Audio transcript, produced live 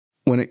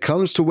When it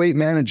comes to weight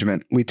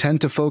management, we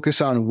tend to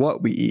focus on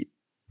what we eat,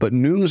 but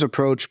Noom's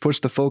approach puts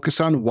the focus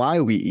on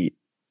why we eat.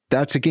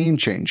 That's a game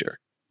changer.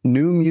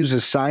 Noom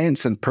uses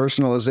science and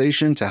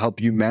personalization to help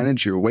you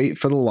manage your weight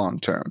for the long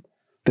term.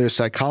 Their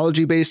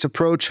psychology-based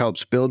approach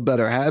helps build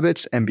better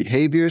habits and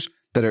behaviors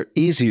that are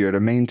easier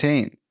to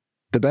maintain.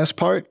 The best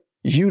part?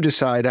 You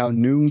decide how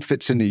Noom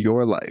fits into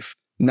your life,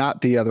 not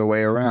the other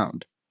way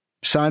around.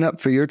 Sign up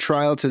for your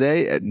trial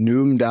today at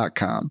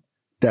Noom.com.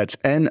 That's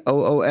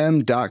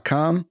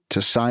Noom.com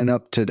to sign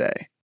up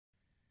today.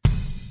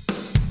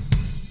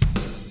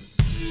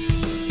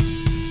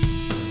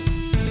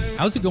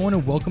 How's it going,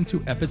 and welcome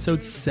to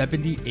episode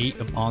 78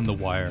 of On the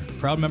Wire,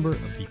 proud member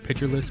of the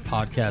Pitcher List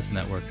Podcast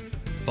Network.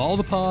 Follow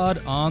the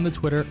pod on the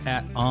Twitter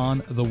at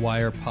On the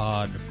Wire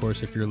Pod. Of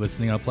course, if you're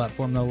listening on a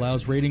platform that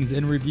allows ratings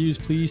and reviews,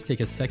 please take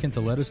a second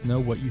to let us know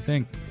what you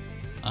think.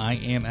 I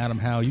am Adam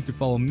Howe. You can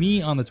follow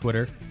me on the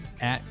Twitter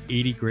at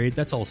 80grade.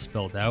 That's all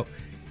spelled out.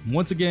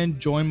 Once again,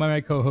 joined by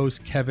my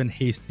co-host Kevin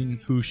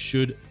Hastings, who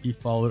should be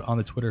followed on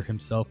the Twitter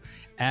himself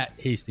at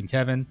Hastings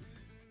Kevin.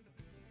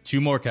 Two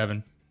more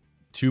bidding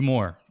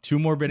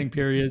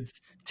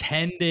periods,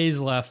 10 days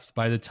left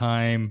by the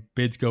time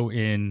bids go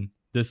in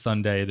this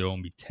Sunday. There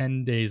will be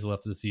 10 days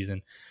left of the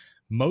season.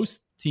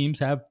 Most teams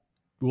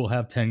will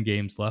have 10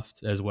 games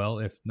left as well,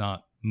 if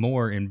not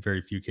more in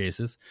very few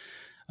cases.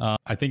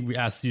 I think we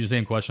asked you the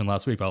same question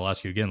last week, but I'll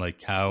ask you again,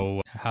 like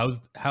how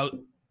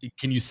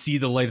can you see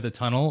the light of the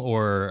tunnel,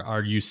 or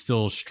are you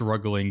still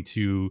struggling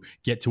to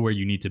get to where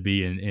you need to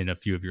be in a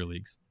few of your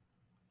leagues?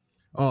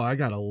 Oh, I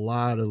got a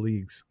lot of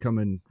leagues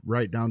coming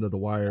right down to the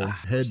wire.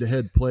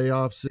 Head-to-head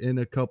playoffs in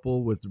a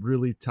couple with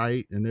really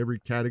tight in every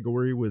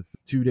category with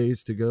 2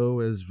 days to go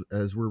as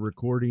we're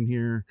recording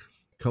here.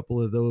 A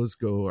couple of those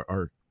go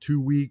our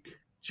 2-week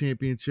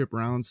championship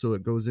round, so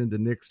it goes into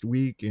next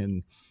week.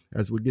 And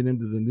as we get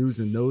into the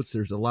news and notes,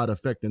 there's a lot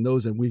affecting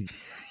those, and we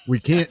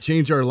can't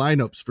change our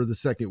lineups for the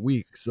second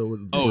week. So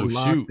we're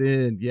locked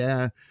in.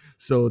 Yeah.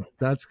 So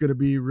that's going to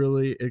be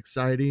really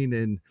exciting.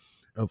 And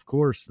of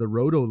course, the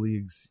Roto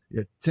leagues,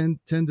 10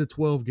 to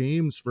 12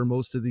 games for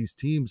most of these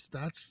teams.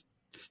 That's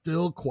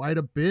still quite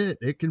a bit.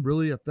 It can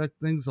really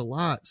affect things a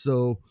lot.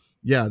 So,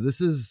 yeah,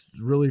 this is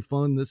really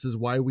fun. This is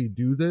why we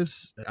do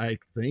this. I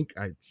think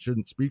I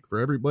shouldn't speak for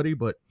everybody,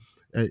 but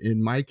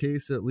in my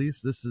case, at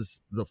least, this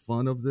is the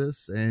fun of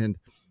this. And,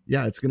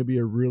 yeah, it's going to be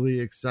a really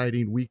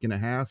exciting week and a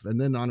half.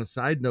 And then on a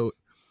side note,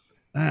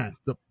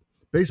 the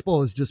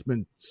baseball has just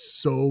been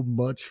so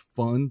much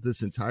fun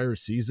this entire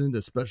season,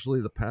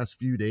 especially the past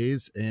few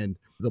days, and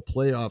the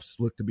playoffs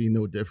look to be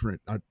no different.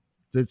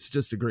 It's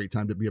just a great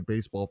time to be a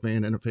baseball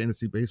fan and a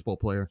fantasy baseball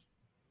player.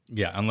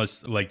 Yeah,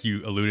 unless, like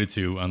you alluded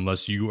to,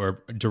 unless you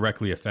are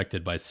directly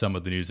affected by some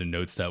of the news and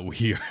notes that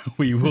we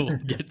will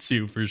get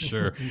to for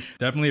sure.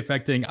 Definitely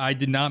affecting. I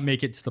did not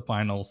make it to the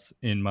finals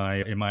in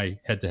my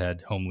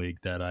head-to-head home league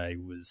that I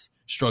was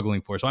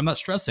struggling for, so I'm not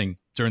stressing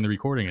during the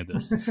recording of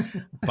this.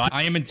 But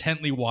I am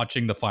intently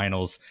watching the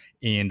finals,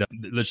 and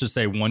let's just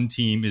say one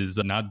team is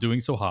not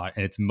doing so hot,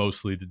 and it's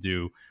mostly to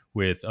do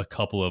with a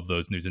couple of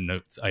those news and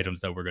notes items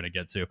that we're going to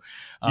get to.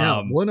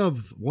 Yeah, one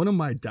of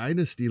my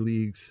dynasty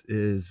leagues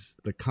is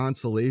the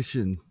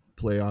consolation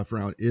playoff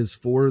round is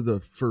for the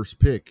first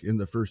pick in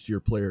the first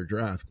year player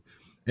draft.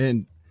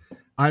 And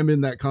I'm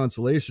in that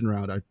consolation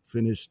round. I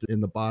finished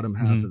in the bottom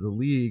half of the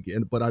league,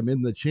 but I'm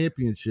in the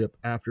championship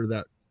after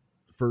that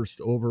first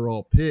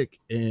overall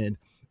pick. And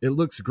it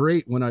looks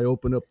great when I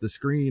open up the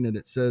screen and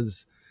it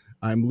says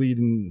I'm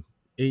leading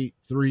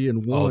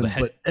 8-3-1,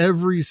 but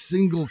every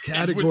single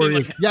category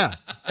is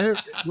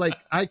like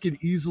I could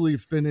easily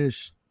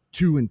finish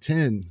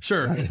 2-10.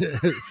 Sure.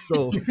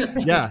 So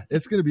yeah,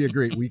 it's going to be a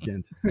great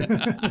weekend.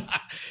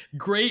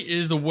 Great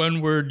is the one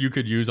word you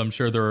could use. I'm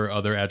sure there are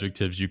other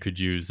adjectives you could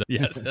use.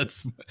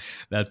 Yes,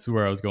 that's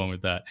where I was going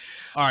with that.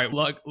 All right,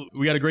 look,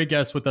 we got a great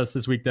guest with us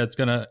this week that's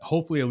going to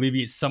hopefully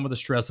alleviate some of the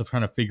stress of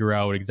trying to figure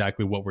out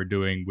exactly what we're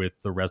doing with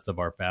the rest of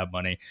our fab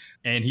money.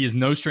 And he is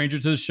no stranger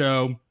to the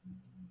show.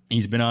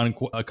 He's been on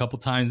a couple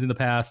times in the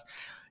past.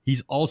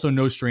 He's also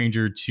no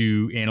stranger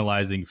to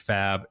analyzing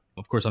fab.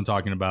 Of course, I'm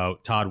talking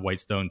about Todd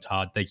Whitestone.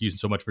 Todd, thank you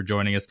so much for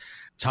joining us.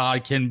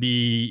 Todd can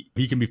be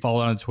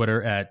followed on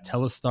Twitter at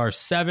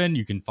Telestar7.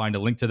 You can find a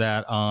link to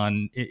that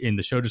in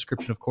the show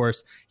description, of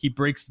course. He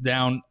breaks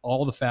down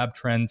all the fab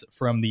trends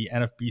from the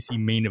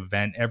NFBC main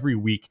event every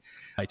week.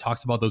 He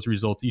talks about those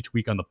results each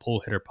week on the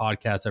Pull Hitter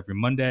podcast every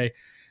Monday.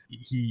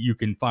 You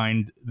can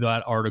find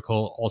that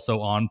article also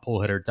on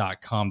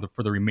pullhitter.com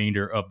for the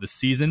remainder of the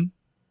season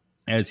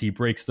as he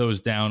breaks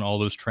those down, all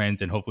those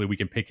trends, and hopefully we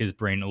can pick his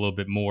brain a little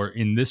bit more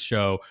in this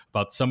show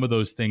about some of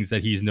those things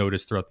that he's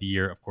noticed throughout the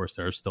year. Of course,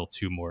 there are still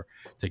 2 more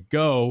to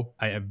go.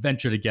 I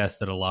venture to guess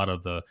that a lot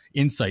of the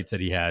insights that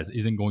he has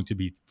isn't going to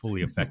be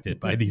fully affected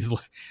by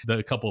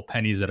the couple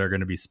pennies that are going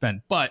to be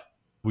spent, but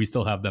we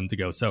still have them to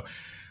go. So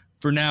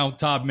for now,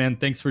 Todd, man,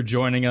 thanks for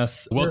joining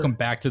us. Sure. Welcome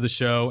back to the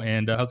show,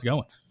 and how's it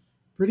going?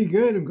 Pretty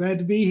good. I'm glad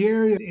to be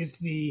here. It's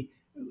the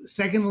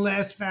second to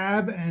last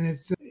fab, and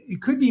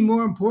it could be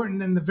more important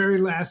than the very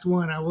last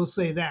one. I will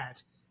say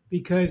that.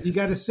 because you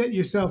got to set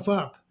yourself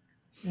up.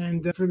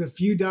 And for the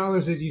few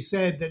dollars, as you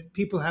said, that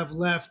people have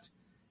left,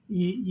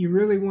 you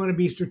really want to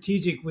be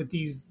strategic with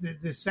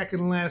the second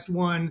to last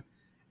one.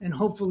 And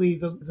hopefully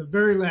the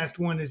very last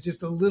one is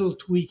just a little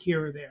tweak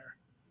here or there.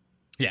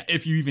 Yeah,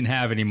 if you even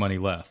have any money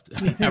left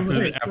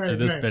after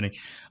this spending.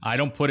 I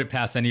don't put it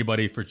past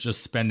anybody for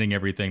just spending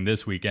everything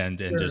this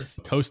weekend and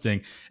just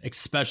coasting,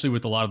 especially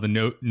with a lot of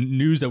the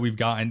news that we've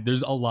gotten.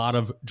 There's a lot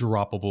of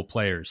droppable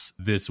players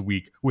this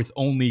week with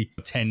only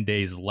 10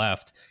 days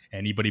left.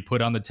 Anybody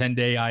put on the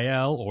 10-day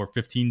IL or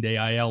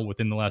 15-day IL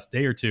within the last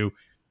day or two,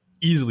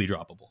 easily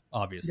droppable.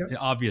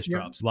 Obvious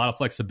drops. A lot of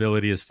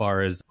flexibility as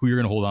far as who you're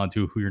going to hold on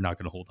to, who you're not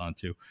going to hold on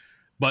to.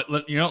 But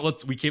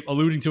we keep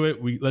alluding to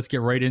it. Let's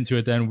get right into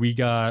it. Then we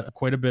got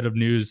quite a bit of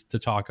news to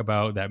talk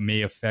about that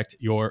may affect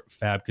your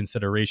fab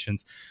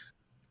considerations.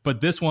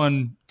 But this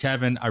one,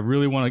 Kevin, I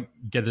really want to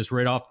get this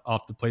right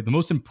off the plate. The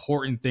most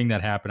important thing that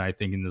happened, I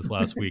think, in this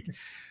last week,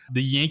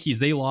 the Yankees,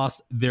 they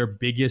lost their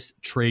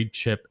biggest trade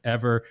chip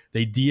ever.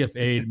 They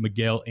DFA'd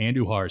Miguel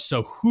Andujar.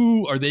 So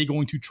who are they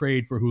going to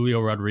trade for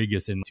Julio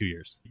Rodriguez in 2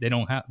 years? They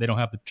don't have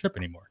the chip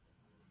anymore.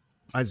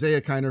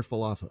 Isaiah Kiner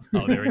Falafa.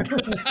 Oh, there we go.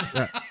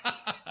 Yeah.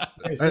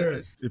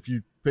 If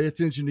you pay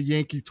attention to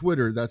Yankee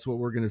Twitter, that's what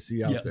we're going to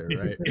see out there,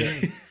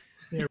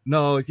 right?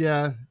 No,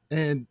 yeah.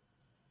 And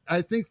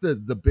I think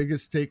that the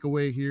biggest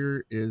takeaway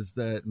here is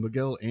that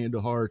Miguel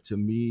Andujar, to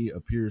me,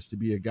 appears to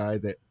be a guy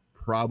that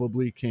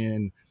probably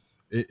can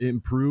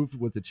improve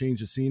with the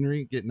change of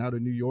scenery, getting out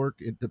of New York,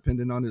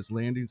 depending on his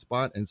landing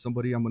spot, and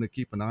somebody I'm going to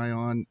keep an eye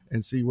on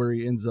and see where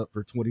he ends up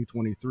for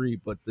 2023.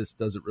 But this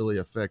doesn't really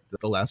affect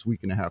the last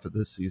week and a half of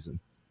this season.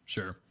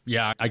 Sure.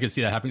 Yeah, I could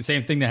see that happening.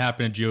 Same thing that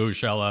happened to Gio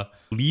Urshela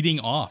leading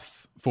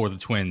off for the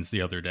Twins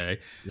the other day.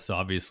 So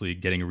obviously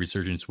getting a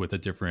resurgence with a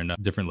different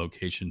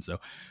location. So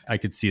I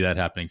could see that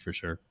happening for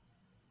sure.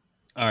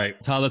 All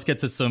right, Todd, let's get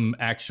to some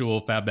actual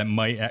fab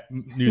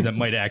news that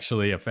might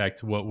actually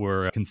affect what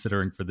we're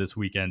considering for this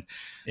weekend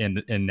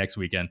and next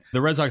weekend.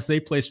 The Red Sox, they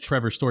placed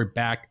Trevor Story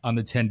back on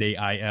the 10-day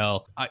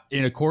IL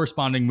in a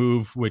corresponding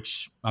move,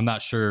 which I'm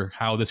not sure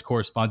how this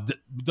corresponds,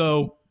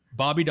 though.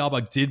 Bobby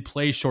Dahlbeck did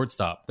play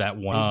shortstop that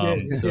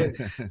one.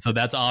 So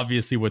that's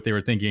obviously what they were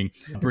thinking,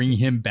 bringing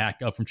him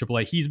back up from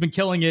AAA. He's been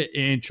killing it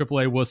in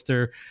AAA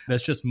Worcester.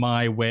 That's just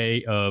my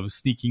way of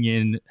sneaking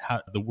in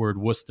the word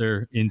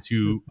Worcester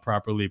into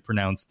properly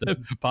pronounced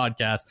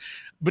podcast.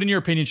 But in your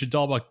opinion, should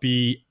Dahlbeck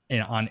be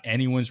on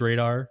anyone's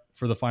radar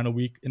for the final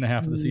week and a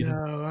half of the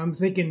season? No, I'm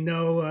thinking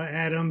no,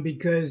 Adam,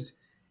 because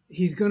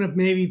he's going to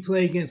maybe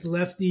play against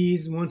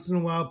lefties once in a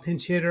while,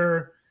 pinch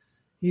hitter.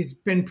 He's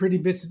been pretty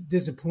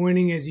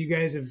disappointing, as you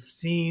guys have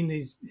seen.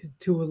 He's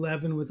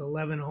 211 with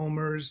 11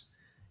 homers.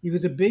 He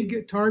was a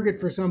big target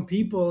for some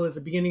people at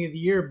the beginning of the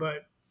year,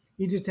 but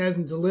he just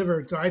hasn't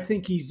delivered. So I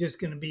think he's just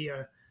going to be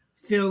a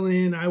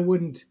fill-in. I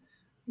wouldn't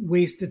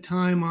waste the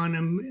time on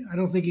him. I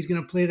don't think he's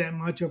going to play that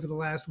much over the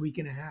last week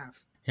and a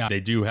half. Yeah, they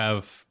do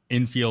have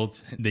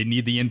infield. They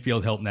need the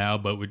infield help now,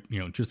 but with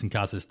Tristan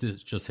Casas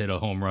just hit a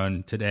home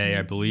run today,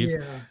 I believe.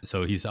 Yeah.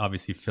 So he's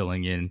obviously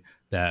filling in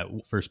that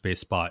first base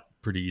spot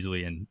pretty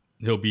easily, and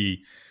he'll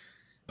be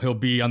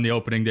on the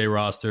opening day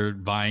roster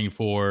vying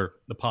for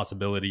the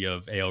possibility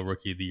of AL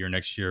Rookie of the Year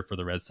next year for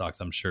the Red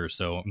Sox, I'm sure.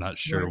 So I'm not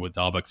sure what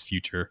Dahlbeck's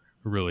future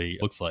really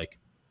looks like.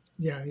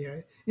 Yeah.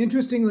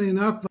 Interestingly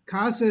enough,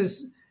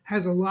 Casas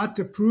has a lot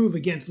to prove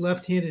against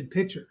left-handed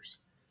pitchers.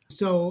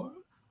 So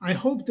I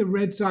hope the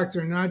Red Sox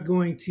are not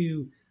going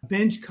to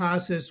bench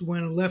Casas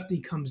when a lefty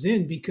comes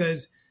in,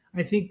 because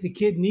I think the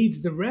kid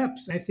needs the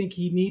reps. I think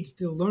he needs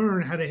to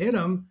learn how to hit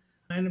them.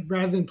 And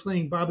rather than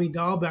playing Bobby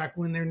Dahlbeck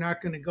when they're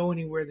not going to go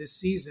anywhere this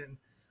season,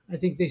 I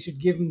think they should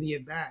give him the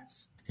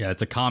at-bats. Yeah,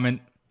 it's a common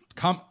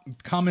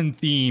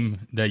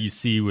theme that you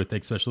see with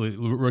especially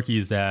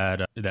rookies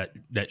that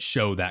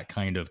show that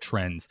kind of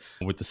trends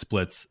with the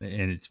splits,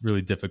 and it's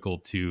really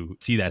difficult to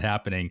see that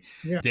happening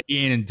day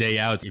in and day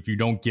out. If you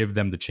don't give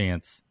them the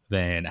chance,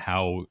 then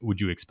how would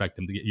you expect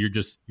them to get?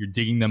 You're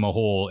digging them a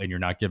hole and you're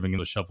not giving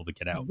them a shovel to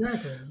get out.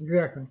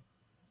 Exactly.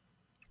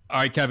 All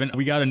right, Kevin,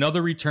 we got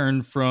another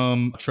return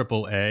from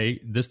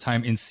AAA, this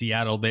time in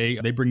Seattle.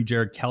 They bring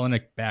Jared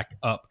Kelenic back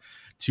up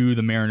to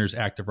the Mariners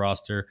active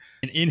roster.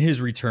 And in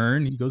his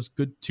return, he goes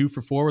good 2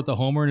 for 4 with a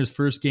homer in his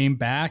first game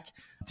back.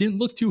 Didn't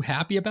look too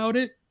happy about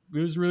it. It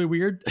was really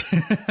weird.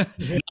 Not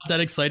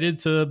that excited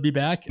to be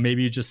back.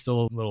 Maybe just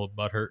still a little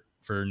butthurt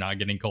for not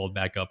getting called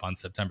back up on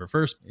September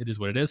 1st. It is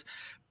what it is.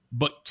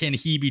 But can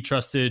he be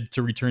trusted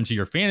to return to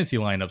your fantasy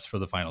lineups for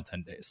the final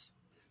 10 days?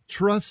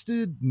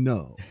 Trusted?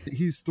 No.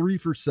 He's 3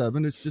 for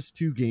 7. It's just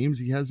 2 games.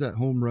 He has that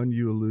home run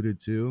you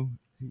alluded to.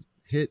 He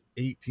hit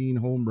 18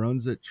 home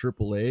runs at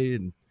AAA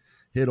and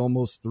hit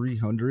almost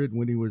 300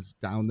 when he was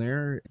down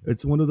there.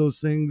 It's one of those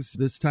things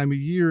this time of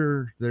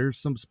year, there's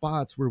some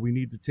spots where we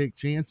need to take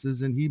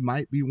chances, and he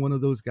might be one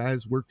of those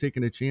guys we're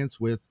taking a chance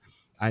with.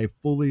 I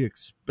fully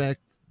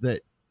expect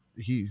that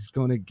he's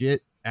going to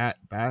get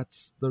at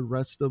bats the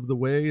rest of the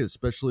way,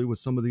 especially with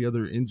some of the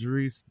other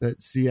injuries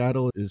that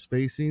Seattle is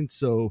facing.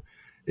 So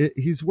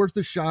he's worth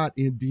a shot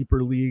in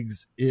deeper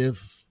leagues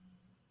if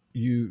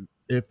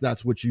if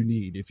that's what you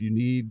need. If you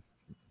need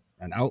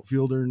an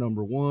outfielder,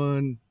 number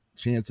one,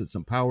 chance at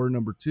some power,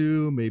 number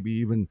two, maybe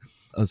even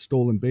a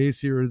stolen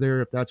base here or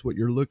there, if that's what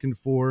you're looking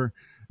for.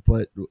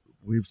 But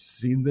we've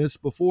seen this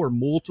before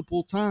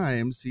multiple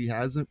times. He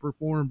hasn't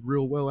performed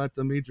real well at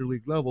the major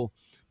league level,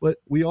 but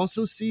we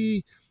also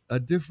see a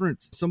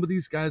difference. Some of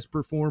these guys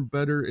perform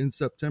better in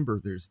September.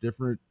 There's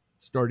different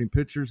starting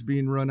pitchers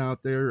being run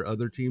out there.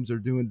 Other teams are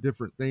doing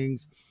different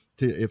things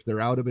to, if they're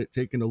out of it,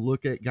 taking a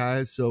look at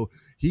guys. So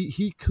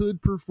he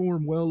could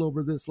perform well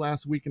over this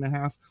last week and a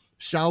half.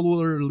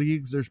 Shallower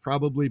leagues, there's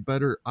probably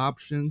better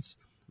options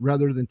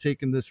rather than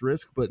taking this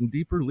risk. But in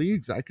deeper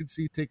leagues, I could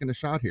see taking a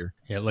shot here.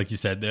 Yeah, like you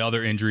said, the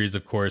other injuries,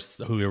 of course,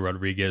 Julio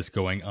Rodriguez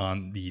going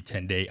on the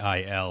 10-day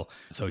IL.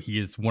 So he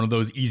is one of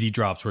those easy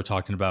drops we're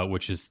talking about,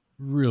 which is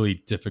really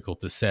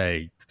difficult to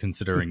say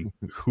considering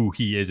who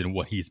he is and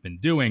what he's been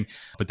doing.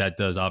 But that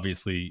does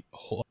obviously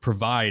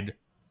provide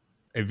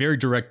a very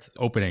direct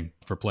opening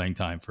for playing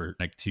time for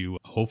Nick to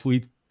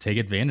hopefully take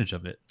advantage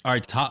of it. All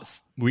right, Todd,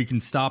 we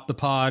can stop the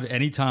pod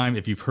anytime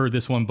if you've heard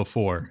this one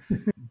before.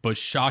 But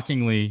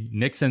shockingly,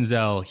 Nick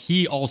Senzel,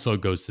 he also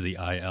goes to the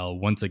IL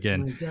once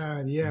again. Oh my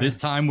God, yeah. This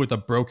time with a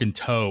broken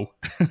toe,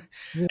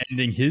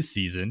 ending his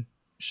season.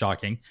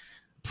 Shocking.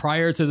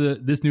 Prior to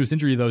this newest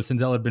injury, though,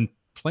 Senzel had been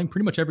playing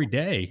pretty much every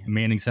day,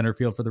 manning center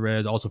field for the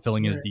Reds, also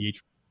filling in at DH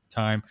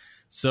time.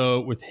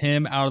 So with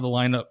him out of the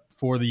lineup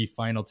for the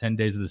final 10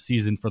 days of the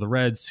season for the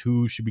Reds,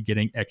 who should be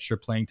getting extra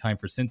playing time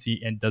for Cincy?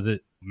 And does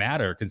it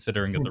matter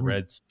considering that the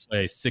Reds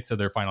play 6 of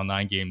their final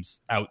 9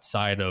 games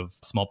outside of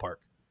Small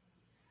Park?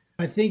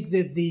 I think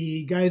that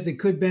the guys that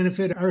could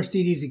benefit are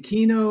Aristides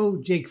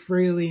Aquino, Jake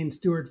Fraley, and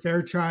Stuart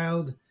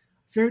Fairchild.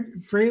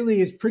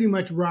 Fraley is pretty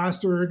much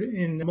rostered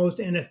in most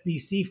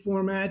NFBC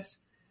formats,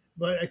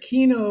 but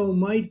Aquino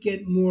might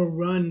get more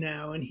run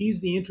now, and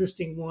he's the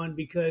interesting one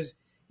because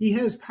he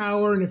has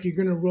power, and if you're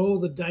going to roll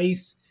the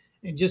dice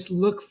and just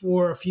look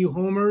for a few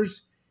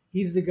homers,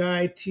 he's the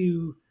guy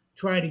to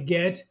try to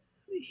get.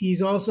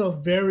 He's also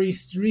very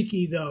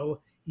streaky,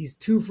 though. He's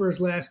 2 for his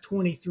last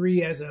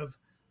 23 as of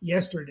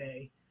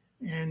yesterday.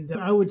 And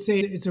I would say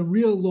it's a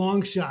real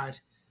long shot,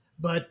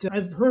 but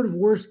I've heard of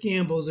worse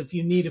gambles if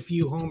you need a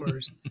few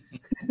homers.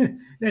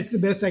 That's the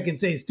best I can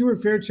say.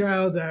 Stuart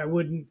Fairchild, I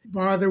wouldn't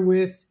bother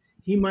with.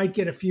 He might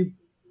get a few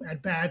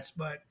at-bats,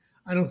 but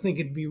I don't think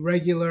it'd be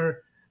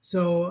regular.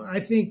 So I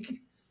think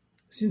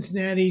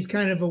Cincinnati's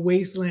kind of a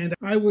wasteland.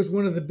 I was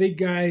one of the big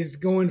guys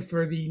going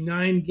for the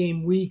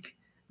 9-game week,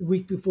 the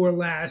week before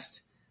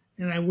last,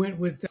 and I went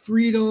with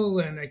Friedel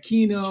and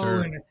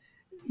Aquino, and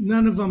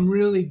none of them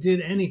really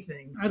did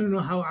anything. I don't know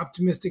how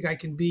optimistic I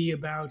can be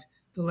about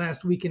the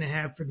last week and a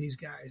half for these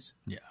guys.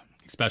 Yeah,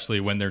 especially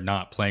when they're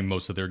not playing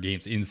most of their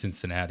games in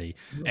Cincinnati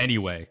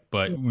anyway.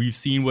 But we've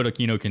seen what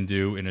Aquino can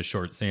do in a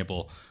short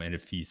sample. And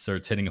if he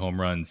starts hitting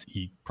home runs,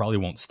 he probably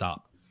won't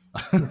stop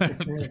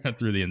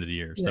through the end of the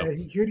year. Yeah, so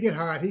he could get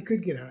hot. He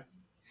could get hot.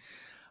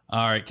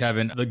 All right,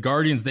 Kevin. The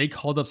Guardians, they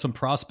called up some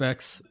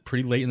prospects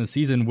pretty late in the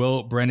season,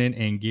 Will Brennan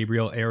and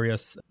Gabriel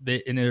Arias,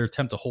 in their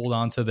attempt to hold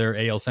on to their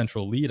AL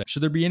Central lead.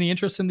 Should there be any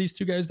interest in these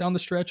two guys down the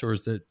stretch, or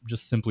is it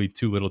just simply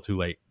too little too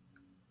late?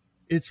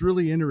 It's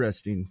really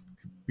interesting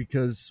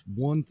because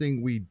one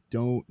thing we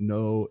don't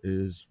know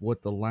is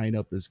what the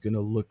lineup is going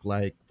to look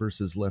like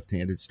versus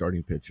left-handed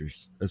starting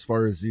pitchers. As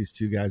far as these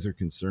two guys are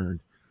concerned,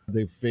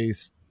 they've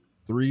faced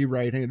 3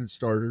 right-handed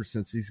starters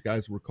since these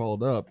guys were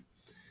called up.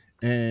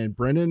 And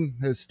Brennan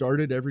has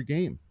started every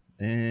game.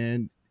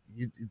 And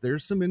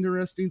there's some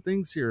interesting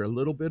things here. A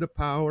little bit of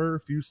power, a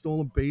few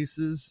stolen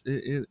bases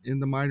in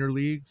the minor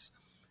leagues.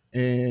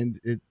 And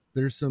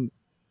there's some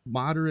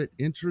moderate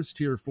interest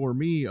here for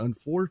me.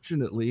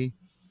 Unfortunately,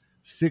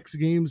 6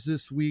 games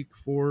this week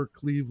for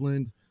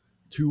Cleveland,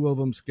 2 of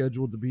them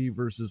scheduled to be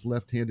versus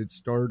left-handed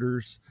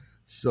starters.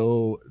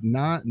 So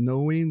not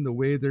knowing the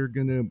way they're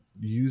going to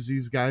use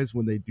these guys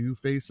when they do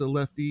face a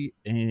lefty,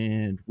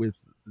 and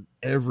with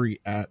every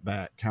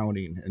at-bat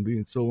counting and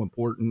being so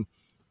important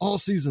all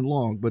season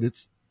long, but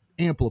it's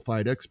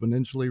amplified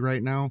exponentially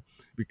right now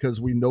because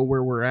we know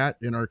where we're at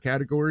in our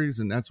categories,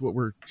 and that's what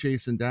we're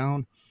chasing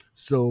down.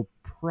 So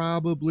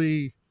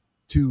probably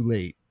too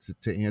late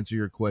to answer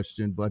your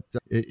question, but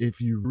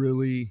if you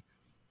really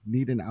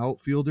need an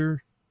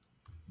outfielder,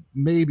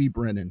 maybe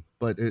Brennan,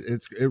 but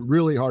it's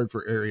really hard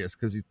for Arias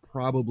because he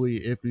probably,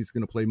 if he's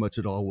going to play much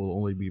at all, will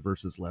only be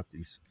versus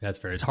lefties. That's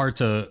fair. It's hard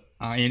to,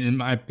 in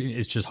my opinion,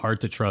 it's just hard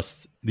to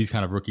trust these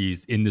kind of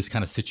rookies in this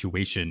kind of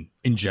situation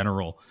in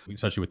general,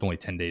 especially with only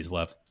 10 days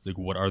left. Like,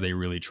 what are they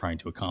really trying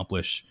to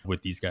accomplish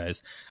with these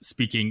guys?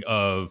 Speaking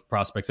of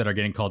prospects that are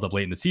getting called up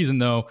late in the season,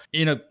 though,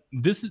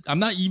 I'm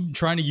not even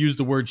trying to use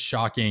the word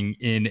shocking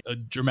in a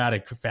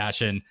dramatic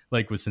fashion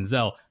like with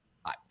Senzel.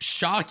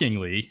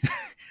 Shockingly,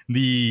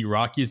 the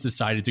Rockies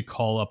decided to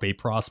call up a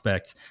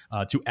prospect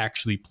to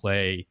actually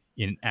play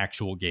in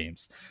actual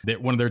games.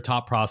 One of their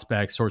top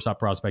prospects, shortstop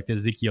prospect,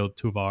 Ezekiel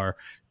Tovar,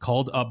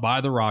 called up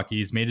by the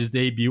Rockies, made his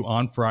debut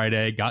on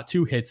Friday, got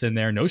 2 hits in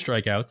there, no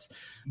strikeouts.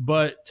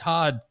 But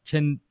Todd,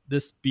 can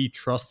this be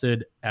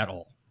trusted at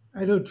all?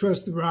 I don't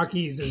trust the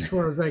Rockies as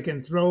far as I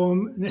can throw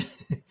them.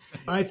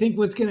 I think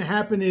what's going to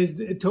happen is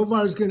that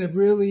Tovar's going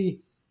to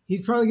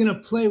he's probably going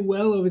to play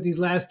well over these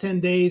last 10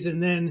 days.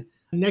 And then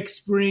next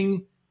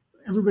spring,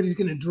 everybody's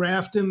going to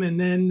draft him. And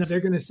then they're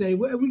going to say,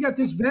 well, we got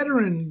this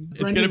veteran.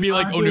 It's going to be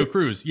like O'Neill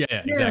Cruz. Yeah,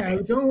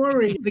 exactly. Don't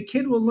worry. The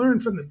kid will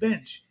learn from the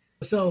bench.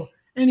 So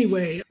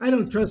anyway, I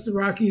don't trust the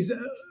Rockies.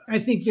 I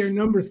think they're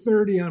number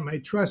 30 on my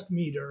trust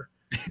meter,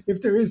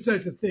 if there is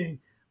such a thing.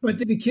 But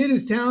the kid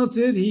is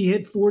talented. He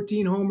hit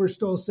 14 homers,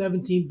 stole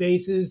 17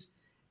 bases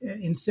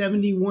in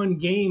 71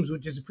 games,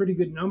 which is a pretty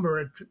good number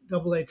at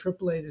AA,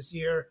 AAA this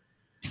year.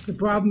 The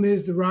problem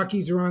is the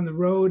Rockies are on the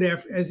road,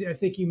 as I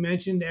think you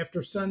mentioned,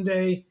 after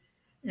Sunday.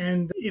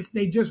 And if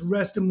they just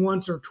rest him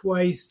once or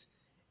twice,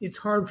 it's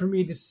hard for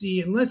me to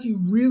see. Unless you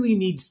really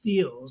need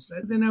steals,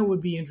 then I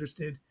would be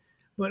interested.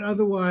 But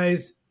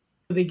otherwise,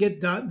 they get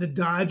the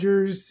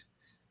Dodgers.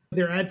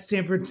 They're at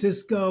San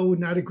Francisco,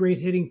 not a great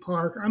hitting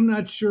park. I'm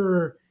not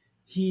sure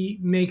he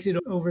makes it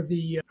over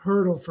the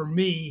hurdle for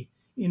me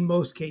in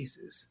most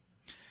cases.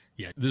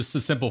 Yeah, there's the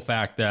simple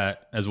fact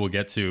that, as we'll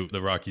get to,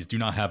 the Rockies do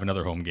not have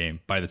another home game.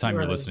 By the time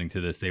you're listening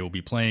to this, they will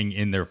be playing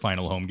in their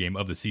final home game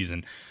of the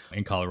season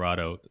in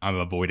Colorado. I'm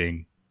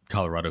avoiding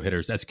Colorado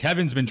hitters, as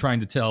Kevin's been trying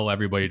to tell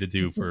everybody to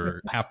do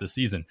for half the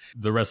season,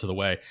 the rest of the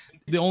way.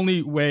 The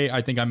only way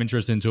I think I'm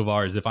interested in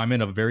Tovar is if I'm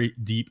in a very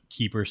deep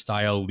keeper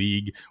style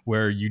league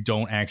where you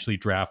don't actually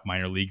draft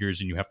minor leaguers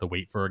and you have to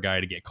wait for a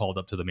guy to get called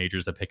up to the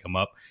majors to pick him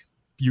up.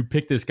 You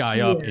pick this guy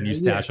up and you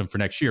stash him for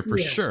next year for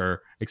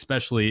sure,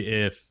 especially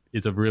if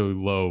it's a really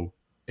low,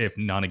 if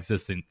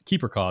non-existent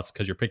keeper cost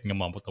because you're picking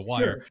him up with the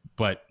wire. Sure.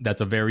 But that's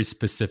a very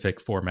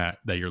specific format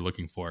that you're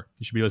looking for.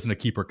 You should be listening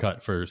to Keeper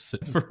Cut for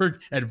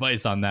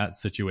advice on that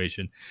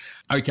situation.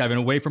 All right, Kevin,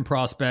 away from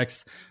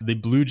prospects, the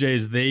Blue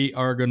Jays, they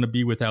are going to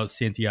be without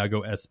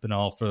Santiago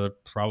Espinal for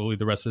probably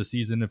the rest of the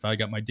season, if I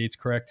got my dates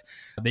correct.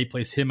 They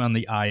place him on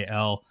the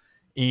IL,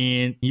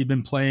 and he'd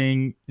been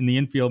playing in the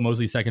infield,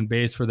 mostly second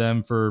base for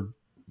them for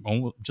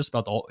just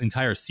about the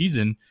entire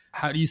season.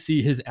 How do you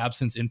see his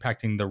absence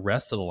impacting the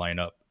rest of the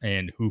lineup,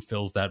 and who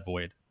fills that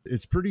void?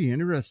 It's pretty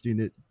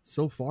interesting.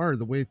 So far,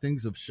 the way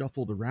things have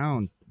shuffled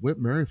around, Whit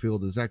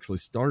Merrifield has actually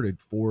started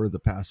for the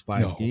past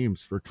 5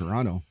 games for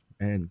Toronto.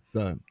 And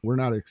we're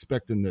not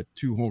expecting the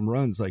 2 home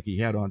runs like he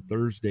had on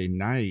Thursday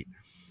night.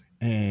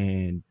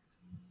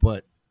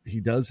 But he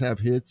does have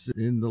hits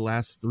in the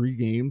last 3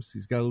 games.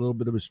 He's got a little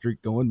bit of a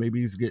streak going. Maybe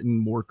he's getting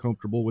more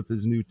comfortable with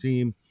his new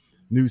team,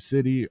 new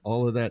city,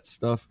 all of that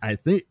stuff. I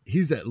think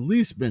he's at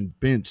least been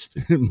benched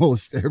in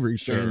most every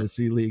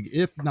fantasy league,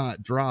 if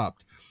not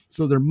dropped.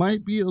 So there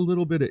might be a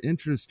little bit of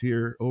interest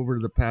here over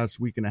the past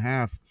week and a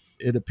half.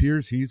 It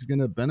appears he's going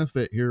to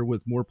benefit here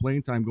with more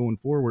playing time going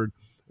forward,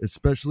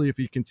 especially if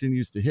he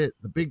continues to hit.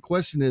 The big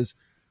question is,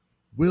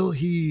 will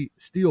he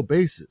steal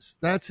bases?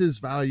 That's his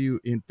value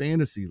in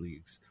fantasy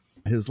leagues.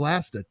 His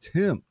last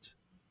attempt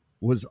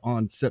was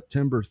on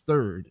September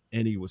 3rd,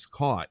 and he was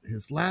caught.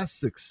 His last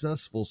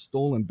successful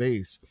stolen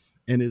base,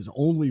 and his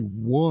only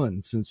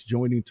one since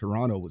joining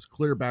Toronto, was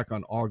clear back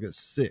on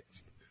August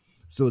 6th.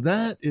 So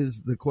that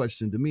is the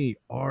question to me.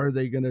 Are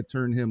they going to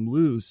turn him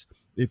loose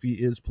if he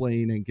is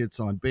playing and gets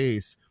on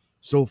base?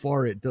 So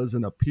far, it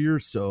doesn't appear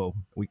so.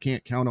 We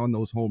can't count on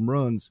those home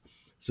runs.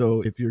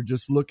 So if you're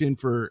just looking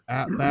for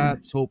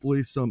at-bats,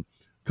 hopefully some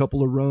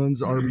couple of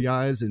runs,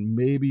 RBIs, and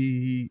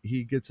maybe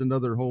he gets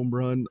another home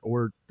run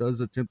or does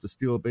attempt to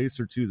steal a base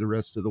or 2 the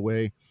rest of the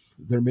way,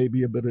 there may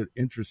be a bit of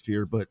interest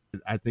here, but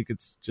I think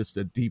it's just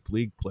a deep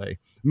league play.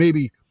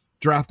 Maybe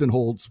draft and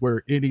holds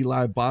where any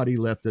live body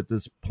left at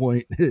this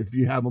point, if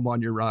you have him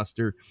on your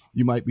roster,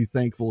 you might be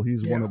thankful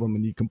he's one of them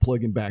and you can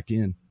plug him back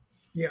in.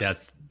 Yeah,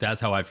 that's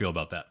how I feel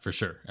about that for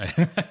sure.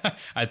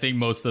 I think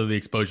most of the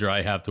exposure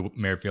I have to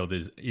Merrifield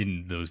is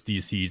in those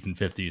DCs and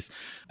 50s.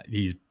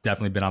 He's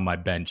definitely been on my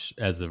bench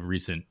as of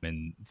recent,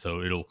 and so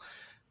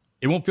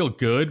it won't feel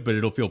good, but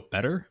it'll feel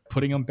better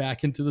putting him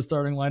back into the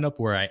starting lineup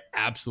where I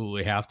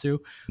absolutely have to,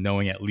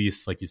 knowing at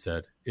least, like you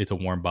said, it's a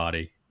warm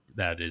body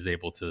that is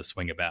able to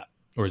swing a bat,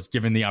 or is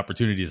given the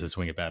opportunities to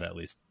swing a bat at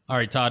least. All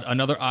right, Todd,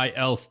 another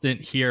IL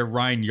stint here.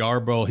 Ryan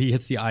Yarbrough, he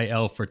hits the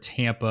IL for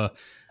Tampa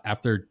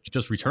after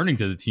just returning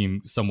to the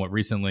team somewhat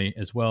recently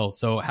as well.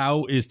 So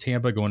how is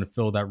Tampa going to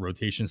fill that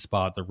rotation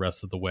spot the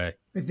rest of the way?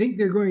 I think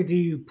they're going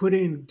to put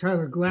in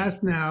Tyler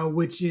Glass now,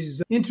 which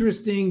is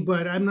interesting,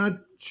 but I'm not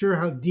sure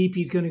how deep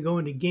he's going to go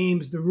into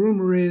games. The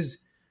rumor is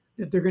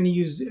that they're going to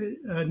use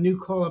a new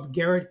call-up,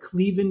 Garrett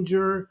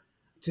Clevenger,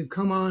 to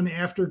come on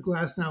after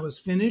Glasnow is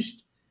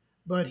finished.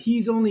 But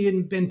he's only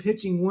been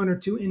pitching 1 or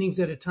 2 innings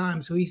at a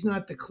time, so he's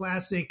not the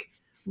classic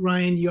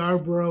Ryan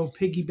Yarbrough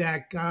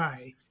piggyback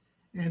guy.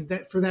 And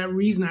that for that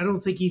reason, I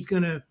don't think he's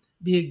going to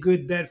be a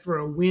good bet for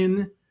a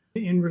win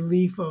in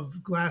relief of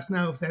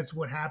Glasnow if that's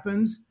what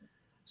happens.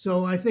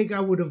 So I think I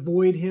would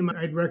avoid him.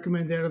 I'd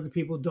recommend that other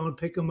people don't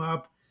pick him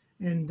up.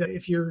 And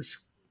if you're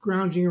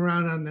scrounging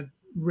around on the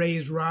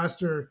Rays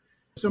roster,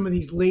 some of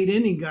these late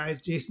inning guys,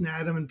 Jason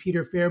Adam and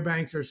Peter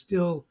Fairbanks, are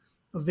still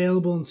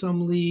available in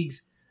some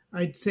leagues.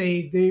 I'd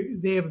say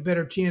they have a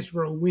better chance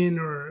for a win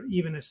or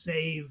even a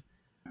save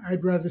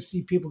I'd rather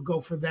see people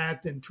go for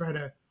that than try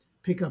to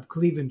pick up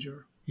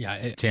Clevenger.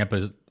 Yeah,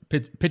 Tampa's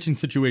pitching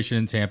situation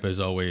in Tampa is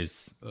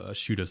always a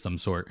shoot of some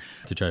sort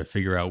to try to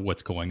figure out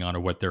what's going on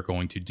or what they're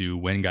going to do,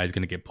 when guys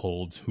going to get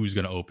pulled, who's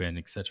going to open,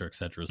 et cetera, et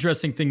cetera.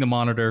 Interesting thing to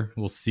monitor.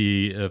 We'll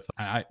see if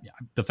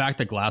the fact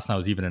that Glasnow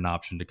is even an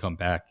option to come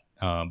back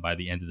by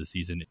the end of the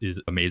season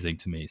is amazing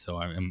to me. So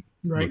I'm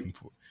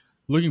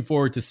looking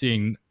forward to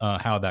seeing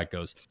how that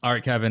goes. All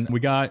right, Kevin,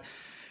 we got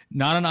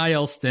not an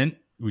IL stint.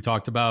 We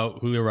talked about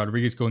Julio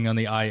Rodriguez going on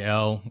the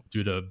IL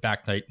due to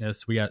back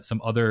tightness. We got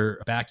some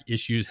other back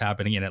issues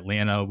happening in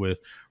Atlanta with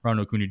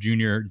Ronald Acuna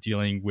Jr.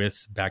 dealing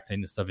with back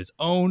tightness of his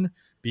own,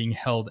 being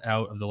held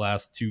out of the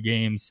last 2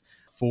 games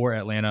for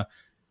Atlanta.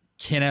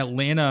 Can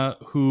Atlanta,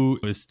 who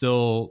is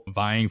still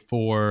vying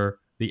for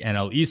the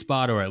NL East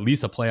spot or at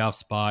least a playoff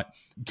spot,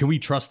 can we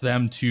trust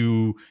them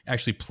to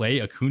actually play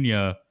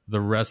Acuna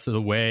the rest of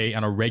the way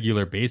on a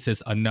regular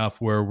basis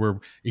enough where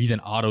he's an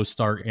auto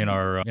start in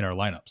our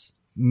lineups?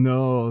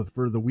 No,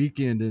 for the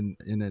weekend in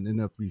an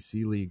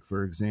NFBC league,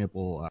 for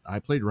example, I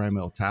played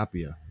Raimel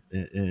Tapia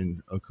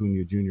in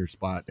Acuna Jr.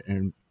 spot,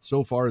 and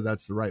so far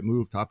that's the right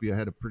move. Tapia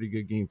had a pretty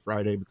good game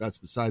Friday, but that's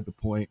beside the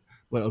point.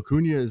 But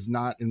Acuna is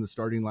not in the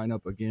starting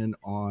lineup again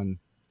on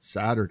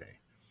Saturday.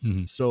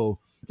 Mm-hmm. So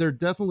they're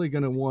definitely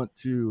going to want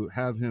to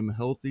have him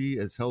healthy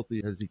as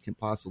he can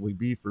possibly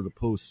be for the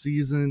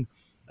postseason.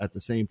 At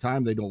the same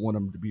time, they don't want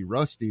him to be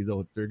rusty,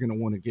 though. They're going to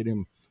want to get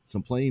him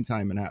some playing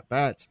time and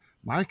at-bats.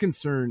 My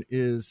concern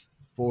is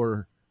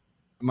for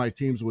my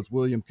teams with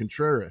William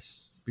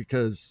Contreras,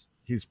 because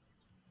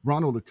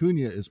Ronald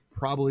Acuna is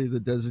probably the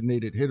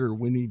designated hitter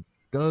when he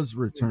does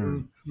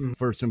return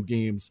for some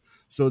games.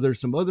 So there's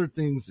some other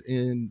things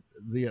in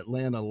the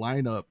Atlanta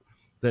lineup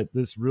that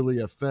this really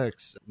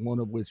affects, one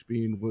of which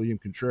being William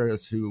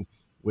Contreras, who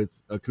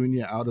with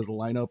Acuna out of the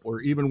lineup,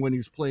 or even when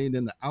he's playing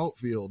in the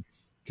outfield,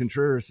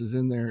 Contreras is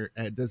in there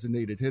at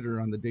designated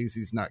hitter on the days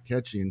he's not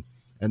catching,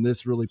 and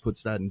this really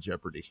puts that in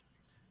jeopardy.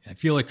 I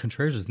feel like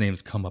Contreras'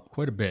 name's come up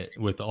quite a bit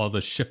with all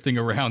the shifting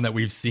around that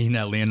we've seen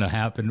Atlanta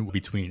happen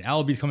between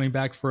Albies coming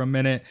back for a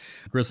minute,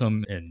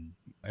 Grissom and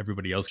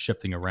everybody else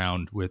shifting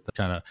around with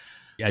kind of,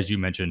 as you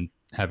mentioned,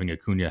 having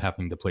Acuna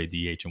having to play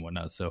DH and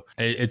whatnot. So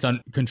it's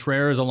on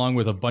Contreras, along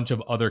with a bunch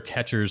of other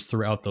catchers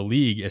throughout the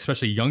league,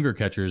 especially younger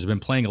catchers, have been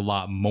playing a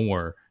lot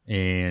more.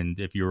 And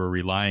if you're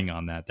relying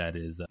on that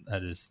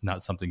is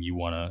not something you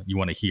want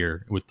to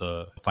hear with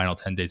the final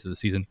 10 days of the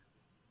season.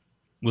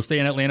 We'll stay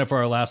in Atlanta for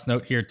our last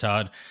note here,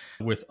 Todd,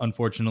 with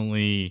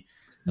unfortunately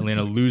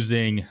Atlanta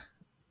losing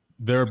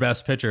their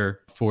best pitcher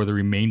for the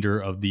remainder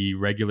of the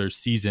regular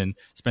season,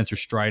 Spencer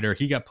Strider.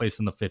 He got placed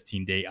on the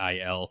 15-day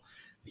IL.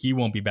 He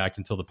won't be back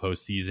until the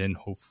postseason.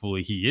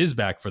 Hopefully he is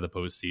back for the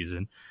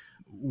postseason.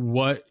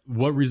 What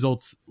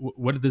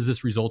does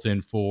this result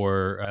in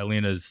for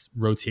Atlanta's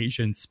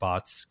rotation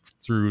spots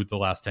through the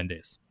last 10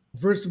 days?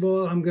 First of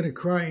all, I'm going to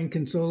cry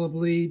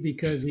inconsolably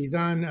because he's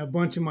on a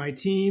bunch of my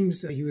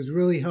teams. He was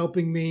really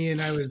helping me, and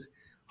I was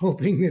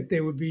hoping that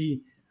there would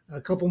be a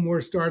couple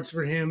more starts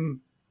for him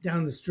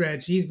down the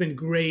stretch. He's been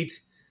great.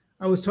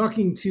 I was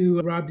talking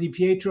to Rob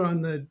DiPietro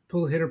on the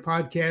Pull Hitter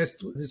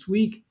podcast this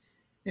week,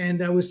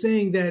 and I was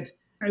saying that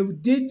I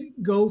did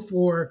go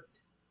for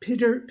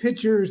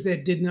pitchers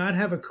that did not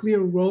have a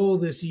clear role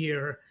this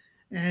year,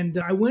 and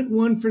I went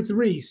 1 for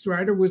 3.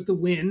 Strider was the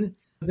win.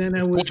 Then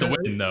I was quite a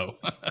win, though.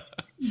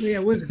 Yeah,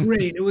 it was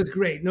great. It was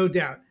great, no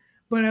doubt.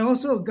 But I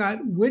also got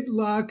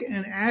Whitlock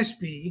and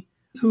Ashby,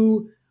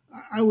 who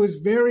I was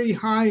very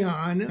high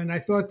on, and I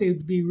thought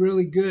they'd be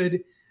really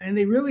good, and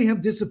they really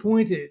have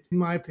disappointed, in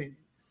my opinion.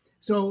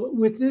 So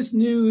with this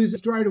news,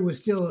 Strider was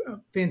still a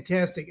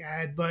fantastic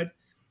ad, but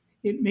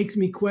it makes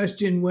me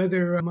question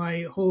whether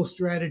my whole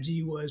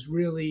strategy was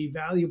really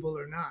valuable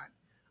or not.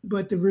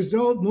 But the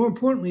result, more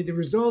importantly, the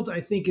result I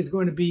think is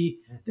going to be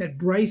that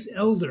Bryce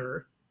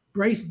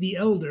the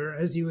Elder,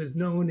 as he was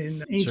known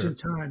in ancient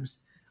times,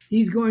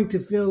 he's going to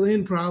fill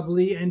in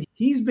probably, and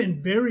he's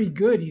been very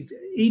good. He's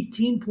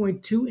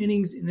 18.2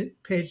 innings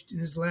pitched in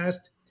his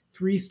last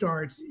 3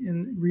 starts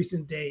in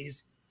recent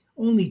days.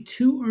 Only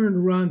 2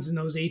 earned runs in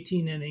those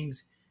 18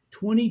 innings,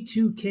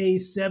 22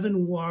 Ks,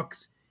 7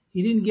 walks.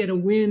 He didn't get a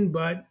win,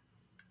 but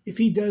if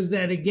he does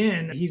that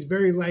again, he's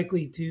very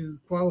likely to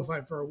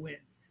qualify for a win.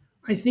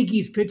 I think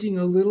he's pitching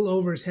a little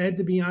over his head,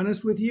 to be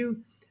honest with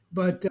you.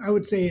 But I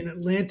would say an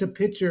Atlanta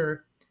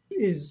pitcher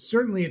is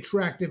certainly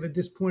attractive at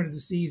this point of the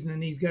season,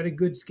 and he's got a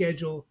good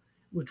schedule,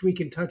 which we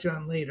can touch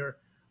on later.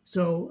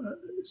 So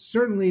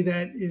certainly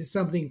that is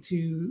something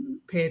to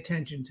pay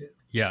attention to.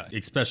 Yeah,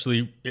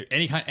 especially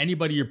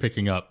anybody you're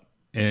picking up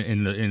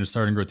in the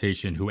starting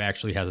rotation who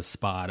actually has a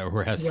spot or who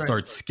has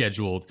starts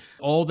scheduled.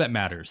 All that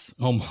matters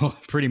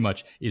almost pretty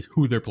much is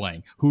who they're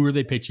playing. Who are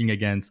they pitching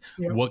against?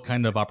 Yep. What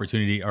kind of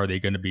opportunity are they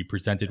going to be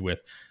presented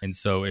with? And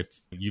so if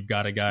you've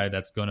got a guy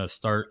that's going to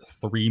start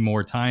 3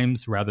 more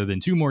times rather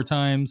than 2 more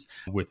times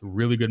with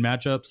really good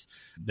matchups,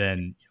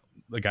 then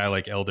a guy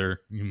like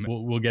Elder,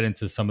 we'll get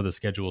into some of the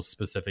schedules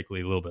specifically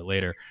a little bit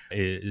later,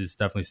 is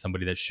definitely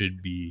somebody that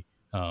should be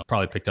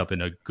probably picked up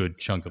in a good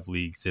chunk of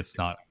leagues, if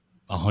not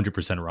 100%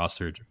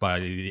 rostered by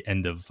the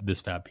end of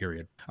this fab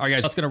period. All right,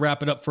 guys, that's going to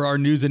wrap it up for our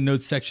news and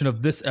notes section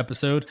of this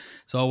episode.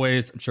 As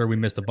always, I'm sure we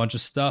missed a bunch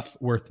of stuff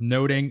worth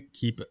noting.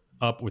 Keep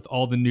up with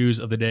all the news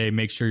of the day.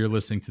 Make sure you're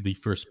listening to the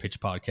First Pitch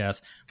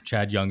podcast with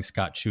Chad Young,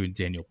 Scott Chu, and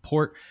Daniel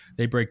Port.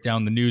 They break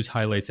down the news,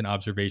 highlights, and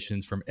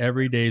observations from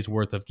every day's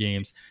worth of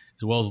games,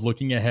 as well as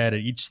looking ahead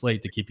at each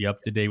slate to keep you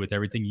up to date with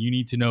everything you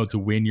need to know to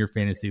win your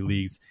fantasy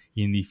leagues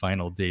in the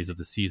final days of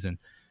the season.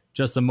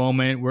 Just a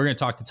moment, we're going to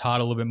talk to Todd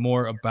a little bit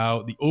more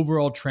about the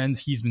overall trends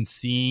he's been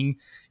seeing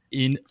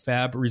in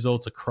fab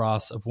results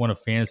across of one of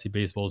fantasy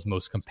baseball's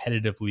most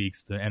competitive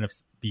leagues, the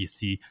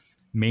NFBC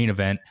main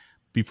event.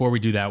 Before we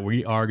do that,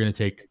 we are going to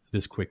take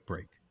this quick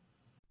break.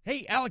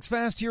 Hey, Alex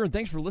Fast here, and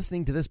thanks for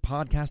listening to this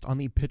podcast on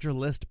the Pitcher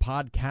List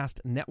Podcast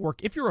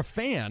Network. If you're a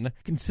fan,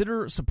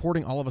 consider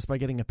supporting all of us by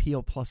getting a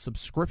PL Plus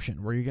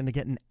subscription, where you're going to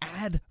get an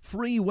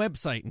ad-free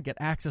website and get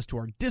access to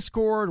our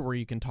Discord, where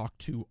you can talk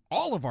to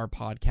all of our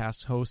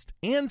podcast hosts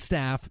and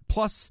staff.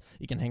 Plus,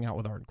 you can hang out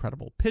with our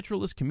incredible Pitcher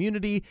List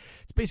community.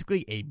 It's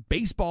basically a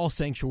baseball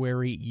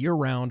sanctuary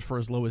year-round for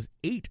as low as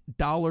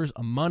 $8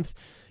 a month.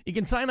 You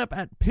can sign up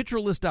at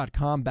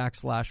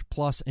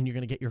pitcherlist.com/plus, and you're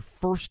going to get your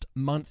first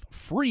month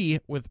free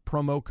with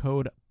promo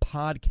code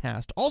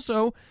podcast.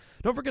 Also,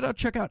 don't forget to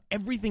check out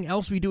everything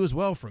else we do as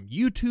well, from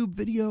YouTube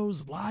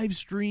videos, live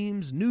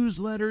streams,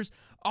 newsletters,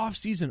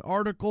 off-season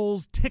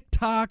articles,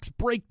 TikToks,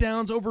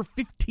 breakdowns, over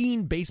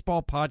 15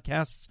 baseball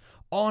podcasts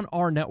on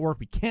our network.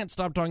 We can't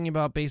stop talking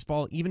about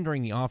baseball even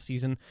during the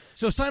off-season.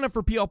 So sign up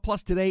for PL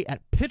Plus today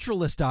at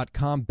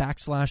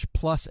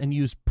pitcherlist.com/plus and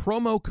use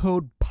promo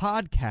code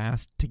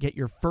podcast to get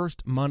your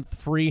first month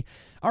free.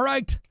 All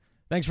right.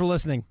 Thanks for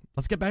listening.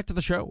 Let's get back to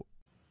the show.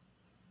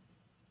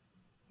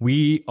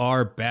 We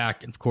are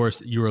back. Of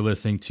course, you are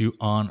listening to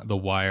On the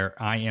Wire.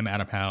 I am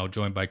Adam Howe,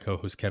 joined by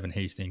co-host Kevin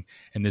Hastings.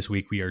 And this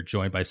week we are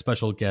joined by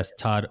special guest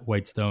Todd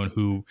Whitestone,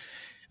 who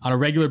on a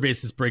regular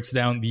basis breaks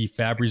down the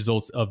fab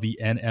results of the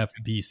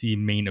NFBC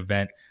main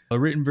event. A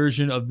written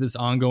version of this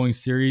ongoing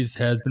series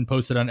has been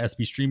posted on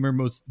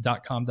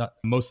sbstreamer.com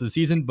most of the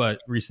season, but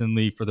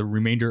recently for the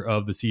remainder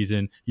of the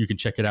season, you can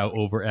check it out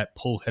over at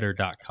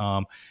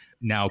pullhitter.com,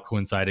 now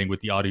coinciding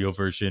with the audio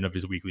version of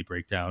his weekly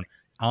breakdown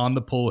on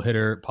the Pull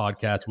Hitter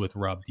podcast with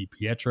Rob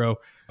DiPietro,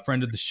 a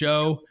friend of the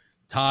show.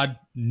 Todd,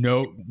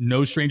 no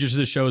strangers to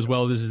the show as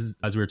well. This is,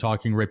 as we were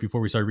talking right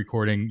before we started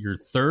recording, your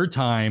third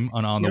time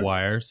on the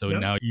Wire. So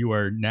now you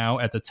are now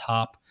at the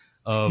top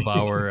of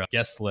our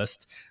guest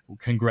list.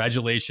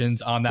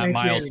 Congratulations on that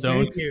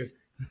milestone. Thank you.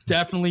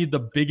 Definitely the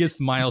biggest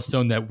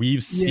milestone that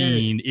we've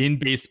seen in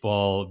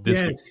baseball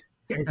this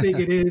week. I think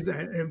it is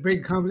a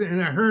big compliment.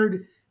 And I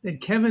heard that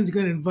Kevin's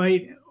going to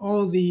invite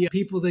all the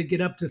people that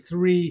get up to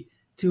 3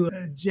 to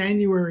a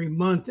January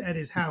month at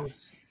his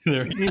house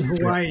in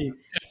Hawaii.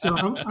 So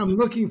I'm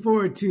looking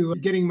forward to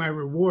getting my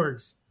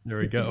rewards. There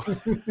we go.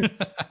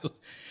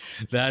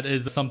 That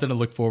is something to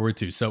look forward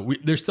to. So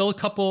there's still a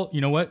couple,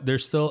 you know what?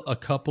 There's still a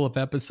couple of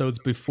episodes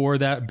before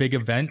that big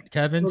event,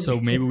 Kevin. Okay.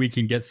 So maybe we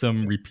can get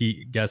some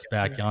repeat guests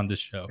back on the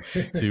show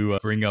to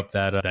bring up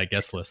that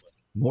guest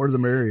list. More the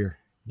merrier.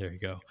 There you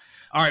go.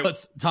 All right,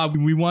 Todd,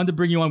 we wanted to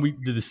bring you on. We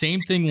did the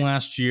same thing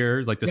last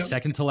year, like the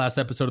second to last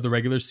episode of the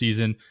regular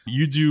season.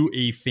 You do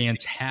a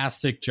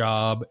fantastic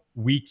job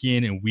week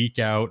in and week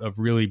out of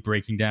really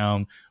breaking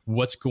down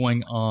what's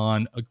going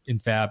on in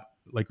fab,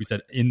 like we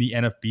said, in the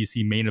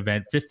NFBC main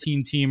event.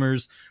 15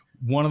 teamers,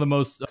 one of the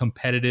most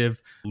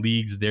competitive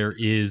leagues there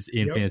is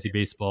in fantasy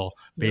baseball,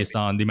 based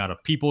on the amount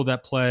of people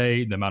that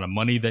play, the amount of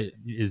money that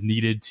is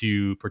needed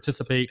to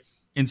participate.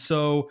 And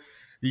so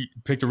you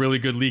picked a really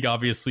good league,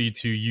 obviously,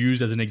 to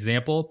use as an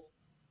example.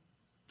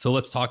 So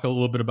let's talk a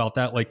little bit about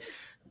that. Like,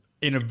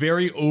 in a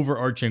very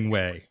overarching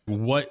way,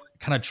 what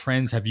kind of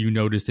trends have you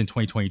noticed in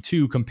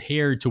 2022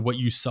 compared to what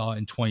you saw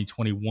in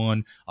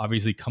 2021?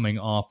 Obviously, coming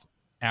off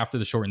after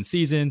the shortened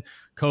season,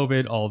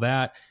 COVID, all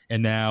that,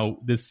 and now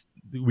this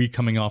week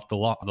coming off the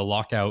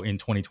lockout in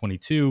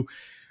 2022.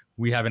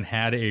 We haven't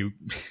had a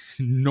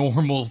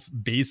normal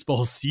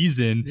baseball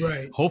season,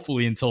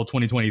 hopefully until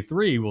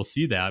 2023. We'll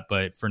see that.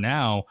 But for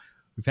now,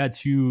 we've had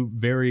two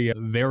very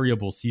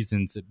variable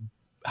seasons.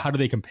 How do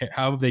they compare?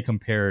 How have they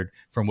compared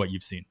from what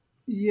you've seen?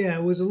 Yeah,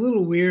 it was a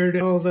little weird.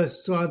 All of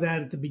us saw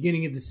that at the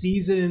beginning of the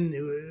season.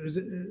 It was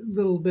a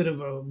little bit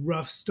of a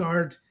rough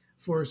start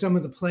for some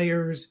of the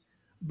players.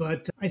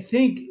 But I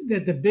think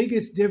that the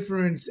biggest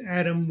difference,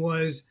 Adam,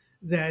 was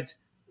that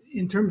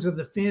in terms of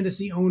the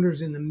fantasy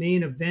owners in the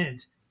main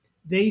event,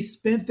 they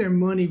spent their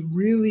money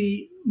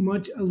really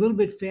a little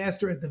bit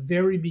faster at the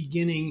very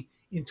beginning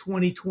in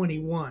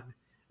 2021.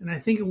 And I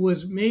think it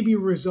was maybe a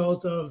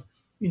result of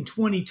in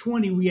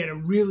 2020, we had a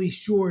really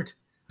short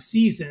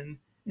season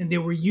and they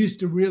were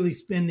used to really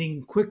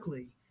spending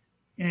quickly.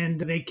 And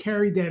they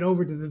carried that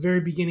over to the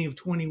very beginning of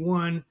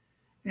 21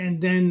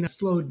 and then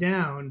slowed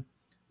down.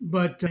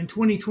 But in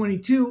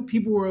 2022,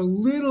 people were a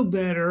little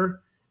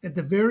better at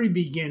the very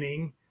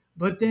beginning,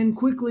 but then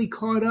quickly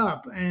caught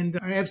up. And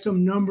I have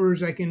some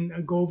numbers I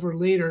can go over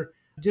later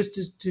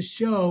just to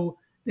show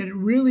that it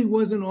really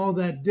wasn't all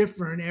that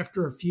different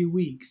after a few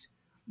weeks.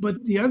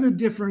 But the other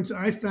difference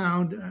I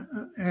found,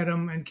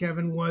 Adam and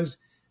Kevin, was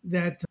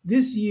that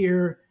this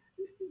year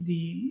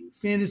the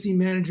fantasy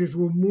managers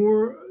were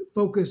more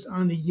focused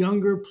on the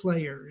younger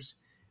players.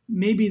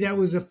 Maybe that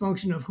was a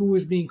function of who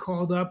was being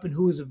called up and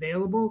who was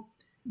available.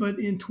 But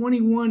in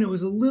 21, it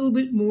was a little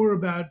bit more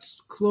about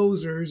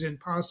closers and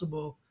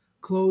possible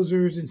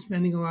closers and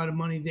spending a lot of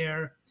money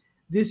there.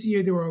 This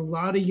year, there were a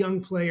lot of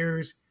young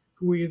players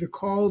who were either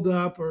called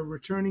up or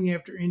returning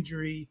after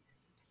injury.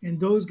 And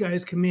those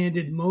guys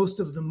commanded most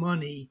of the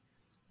money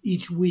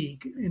each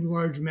week, in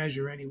large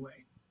measure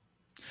anyway.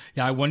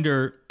 Yeah, I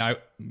wonder,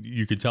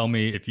 you could tell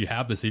me if you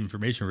have this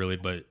information really,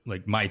 but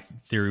like my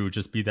theory would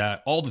just be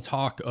that all the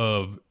talk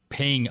of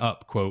paying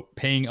up, quote,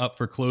 paying up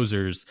for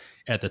closers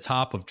at the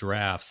top of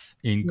drafts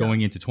in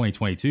going into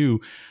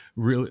 2022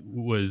 really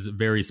was a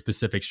very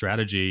specific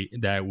strategy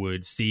that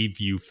would save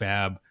you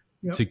fab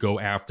to go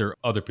after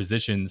other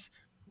positions.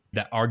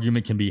 That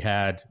argument can be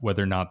had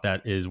whether or not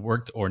that is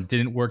worked or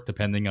didn't work,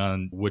 depending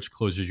on which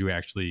closers you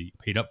actually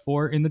paid up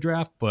for in the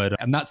draft. But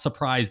I'm not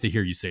surprised to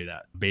hear you say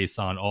that based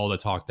on all the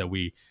talk that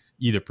we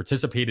either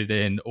participated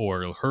in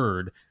or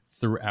heard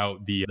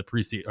throughout the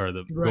pre-season or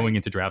the going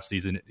into draft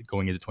season,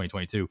 going into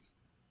 2022.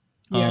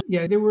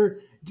 Yeah, there were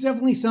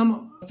definitely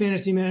some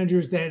fantasy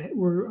managers that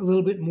were a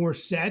little bit more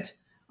set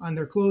on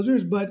their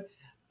closers, but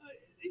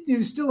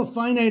there's still a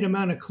finite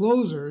amount of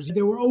closers.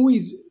 There were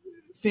always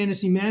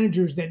fantasy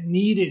managers that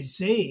needed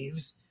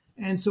saves.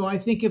 And so I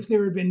think if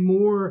there had been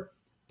more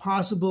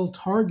possible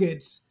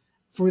targets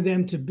for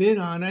them to bid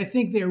on, I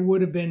think there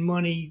would have been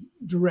money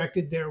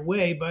directed their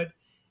way. But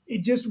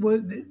it just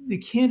was, the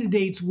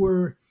candidates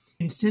were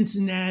in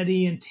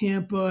Cincinnati and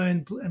Tampa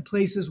and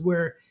places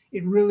where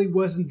it really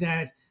wasn't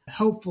that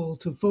helpful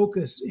to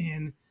focus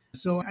in.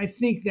 So I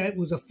think that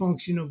was a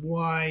function of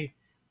why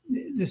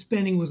the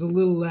spending was a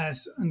little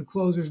less on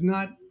closers,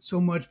 not so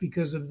much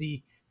because of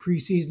the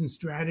preseason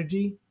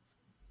strategy.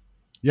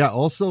 Yeah,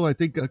 also, I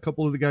think a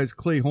couple of the guys,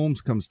 Clay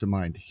Holmes comes to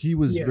mind. He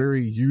was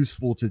very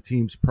useful to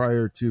teams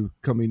prior to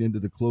coming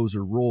into the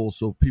closer role,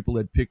 so people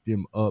had picked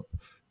him up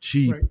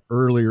cheap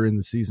earlier in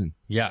the season.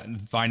 Yeah,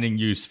 finding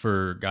use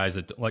for guys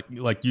that,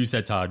 like you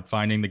said, Todd,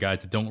 finding the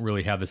guys that don't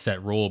really have the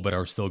set role but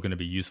are still going to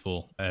be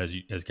useful, as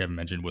Kevin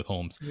mentioned with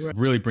Holmes,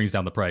 really brings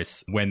down the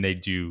price when they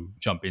do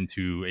jump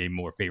into a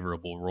more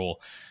favorable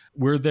role.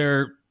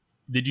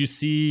 Did you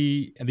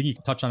see, I think you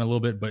touched on it a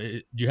little bit, but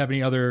do you have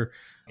any other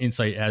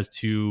insight as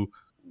to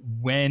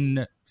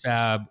when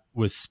fab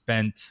was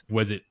spent?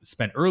 Was it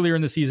spent earlier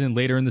in the season,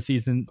 later in the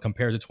season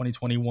compared to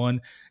 2021?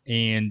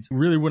 And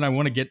really what I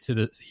want to get to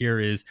this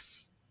here is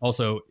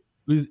also,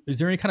 is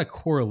there any kind of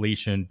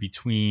correlation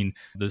between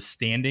the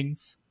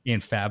standings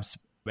and fab's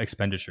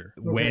expenditure?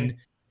 When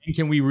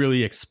can we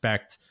really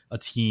expect a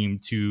team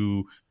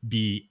to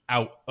be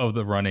out of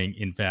the running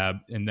in fab,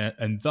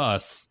 and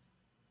thus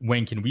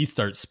when can we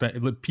start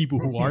spending, people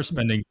who are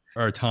spending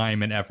our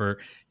time and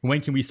effort, when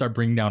can we start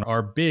bringing down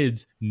our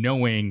bids,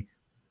 knowing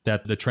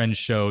that the trends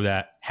show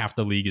that half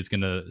the league is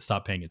going to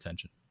stop paying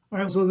attention? All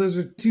right, so those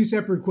are two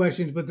separate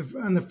questions. But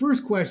on the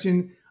first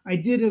question, I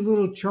did a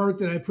little chart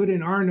that I put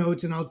in our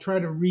notes, and I'll try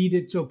to read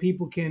it so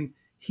people can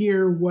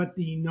hear what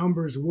the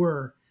numbers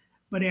were.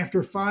 But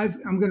after 5,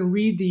 I'm going to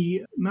read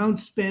the amount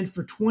spent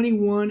for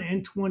 21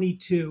 and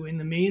 22 in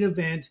the main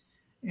event.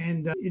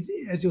 And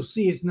as you'll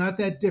see, it's not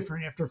that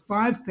different. After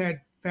 5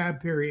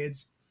 fab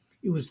periods,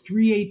 it was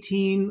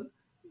 318,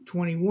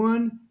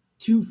 21,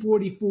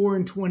 244,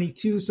 and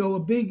 22. So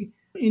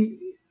a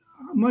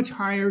much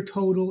higher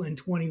total in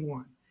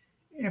 21.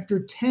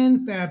 After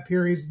 10 fab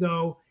periods,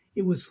 though,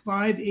 it was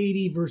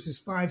 580 versus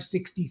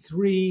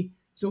 563.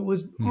 So it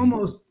was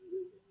almost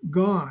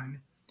gone.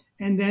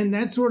 And then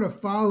that sort of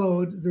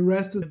followed the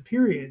rest of the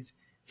periods.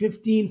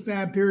 15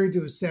 fab periods,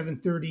 it was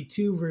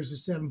 732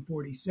 versus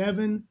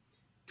 747.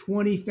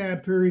 20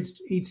 fab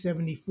periods,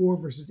 874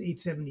 versus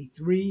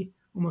 873,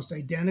 almost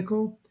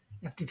identical.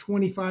 After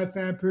 25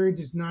 fab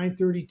periods, it's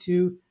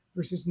 932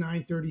 versus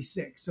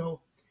 936. So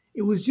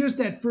it was just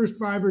that first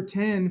 5 or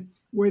 10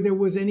 where there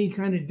was any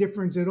kind of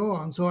difference at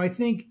all. And so I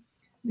think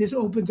this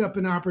opens up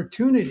an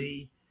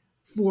opportunity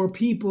for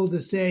people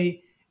to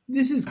say,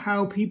 this is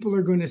how people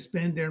are going to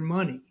spend their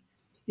money.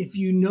 If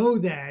you know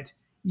that,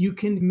 you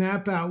can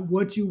map out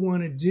what you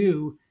want to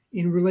do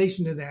in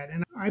relation to that.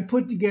 And I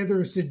put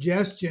together a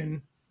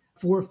suggestion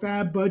for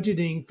fab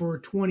budgeting for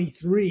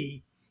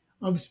 23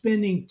 of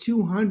spending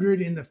 200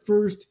 in the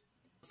first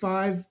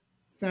 5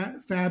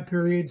 fab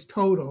periods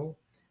total.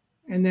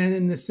 And then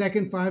in the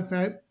second 5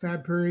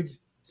 fab periods,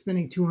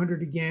 spending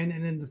 200 again.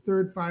 And in the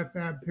third 5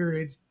 fab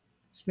periods,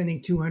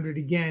 spending 200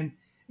 again.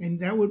 And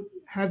that would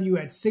have you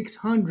at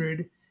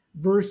 600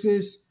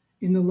 versus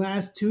in the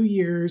last 2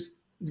 years,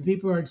 the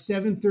people are at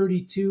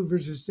 732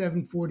 versus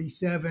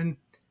 747.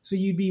 So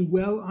you'd be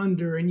well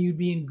under and you'd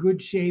be in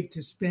good shape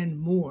to spend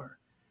more.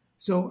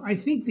 So I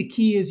think the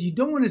key is you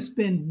don't want to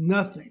spend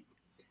nothing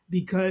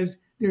because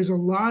there's a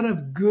lot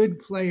of good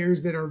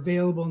players that are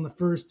available in the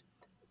first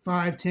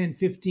 5, 10,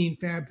 15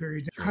 fab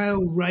periods.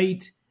 Kyle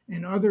Wright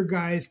and other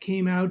guys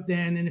came out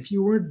then, and if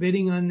you weren't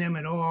bidding on them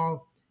at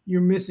all,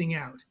 you're missing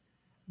out.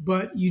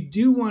 But you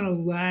do want to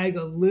lag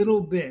a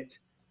little bit.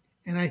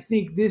 And I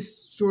think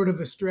this sort of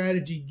a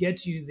strategy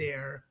gets you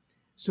there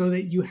so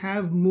that you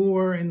have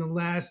more in the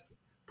last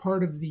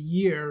part of the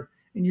year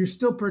and you're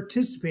still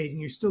participating,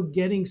 you're still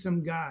getting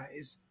some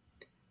guys.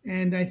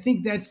 And I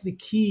think that's the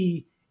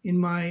key in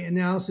my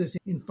analysis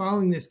in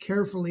following this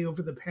carefully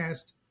over the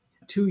past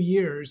 2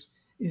 years,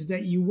 is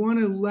that you want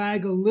to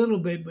lag a little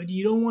bit, but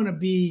you don't want to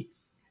be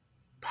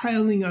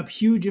piling up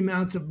huge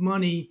amounts of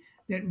money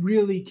that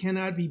really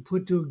cannot be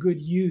put to a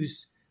good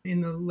use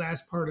in the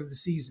last part of the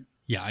season.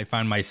 Yeah, I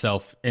find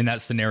myself in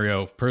that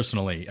scenario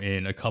personally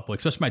in a couple,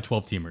 especially my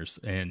 12 teamers,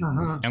 and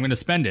I'm going to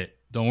spend it.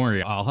 Don't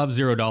worry. I'll have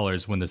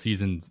 $0 when the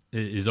season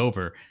is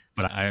over,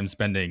 but I am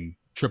spending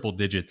triple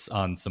digits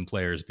on some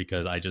players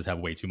because I just have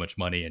way too much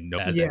money and no.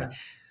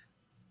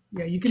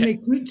 Yeah, you can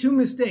make two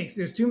mistakes.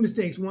 There's two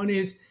mistakes. One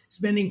is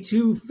spending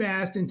too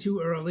fast and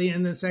too early,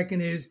 and the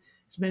second is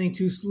spending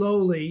too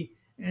slowly.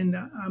 And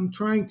I'm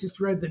trying to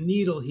thread the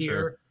needle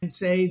here and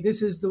say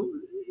this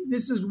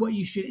is what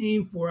you should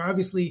aim for.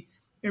 Obviously,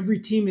 every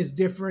team is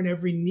different.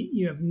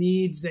 You have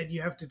needs that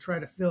you have to try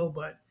to fill,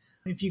 but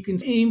if you can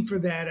aim for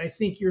that, I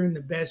think you're in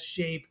the best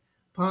shape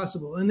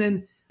possible. And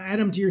then,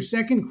 Adam, to your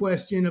second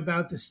question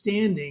about the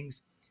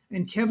standings,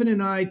 and Kevin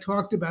and I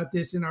talked about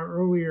this in our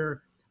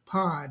earlier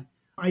pod.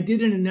 I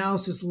did an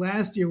analysis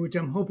last year, which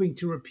I'm hoping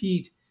to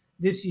repeat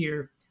this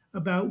year,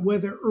 about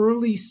whether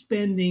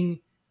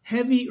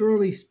heavy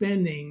early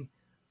spending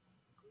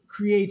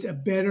creates a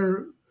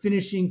better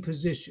finishing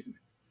position.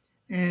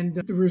 And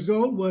the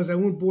result was, I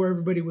won't bore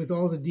everybody with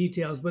all the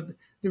details, but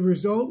the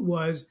result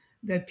was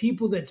that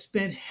people that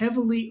spent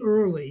heavily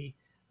early,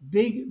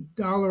 big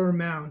dollar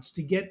amounts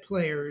to get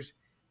players,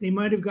 they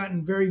might have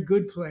gotten very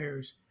good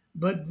players,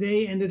 but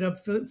they ended up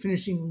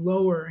finishing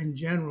lower in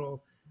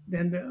general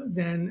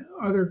than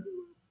other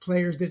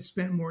players that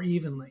spent more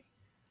evenly.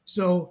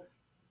 So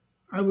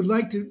I would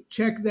like to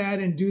check that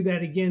and do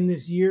that again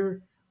this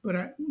year.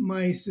 But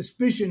my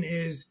suspicion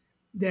is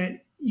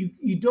that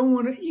you don't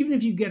want to, even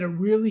if you get a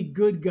really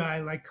good guy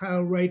like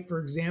Kyle Wright, for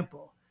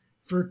example,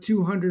 for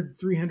 $200,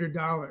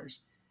 $300,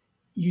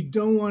 you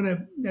don't want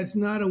to, that's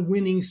not a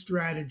winning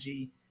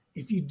strategy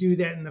if you do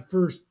that in the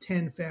first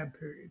 10 fab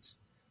periods.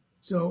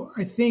 So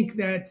I think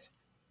that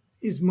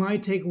is my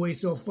takeaway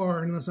so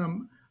far, unless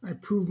I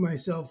prove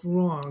myself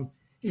wrong,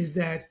 is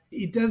that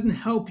it doesn't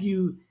help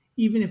you,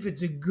 even if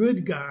it's a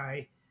good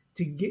guy,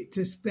 to get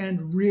to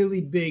spend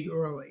really big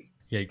early.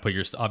 Yeah, you put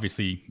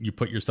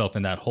yourself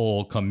in that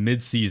hole come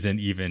mid-season,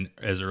 even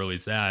as early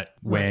as that,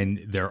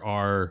 when there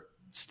are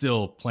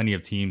still plenty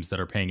of teams that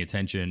are paying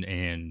attention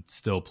and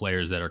still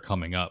players that are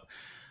coming up.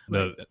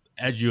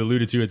 As you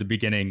alluded to at the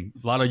beginning,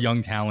 a lot of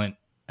young talent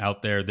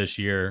out there this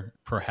year,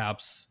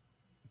 perhaps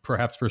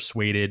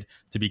persuaded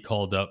to be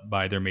called up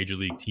by their major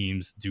league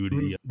teams due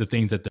to the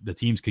things that the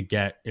teams could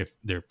get if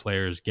their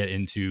players get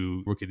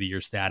into Rookie of the Year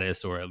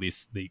status, or at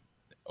least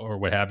or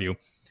what have you.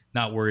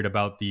 Not worried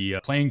about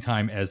the playing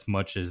time as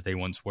much as they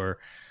once were.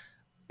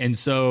 And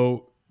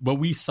so, but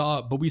we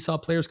saw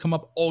players come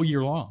up all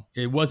year long.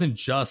 It wasn't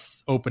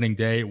just opening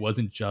day. It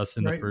wasn't just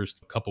in the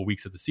first couple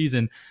weeks of the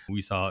season.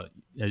 We saw,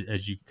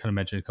 as you kind of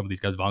mentioned, a couple of these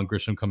guys, Von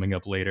Grisham coming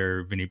up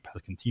later, Vinny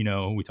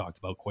Pasquantino, we talked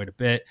about quite a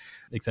bit,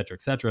 et cetera,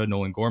 et cetera.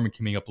 Nolan Gorman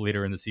coming up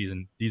later in the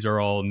season. These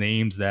are all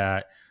names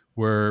that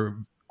were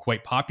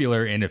quite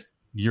popular. And if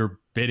you're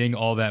bidding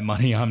all that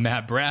money on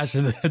Matt Brash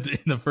in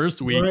the first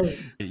week,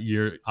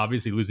 you're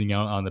obviously losing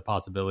out on the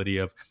possibility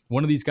of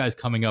one of these guys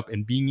coming up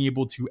and being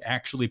able to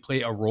actually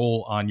play a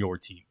role on your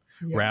team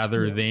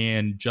rather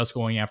than just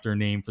going after a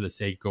name for the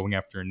sake of going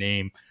after a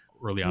name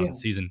early on in the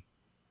season.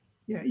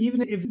 Yeah,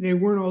 even if there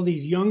weren't all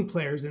these young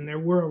players, and there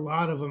were a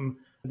lot of them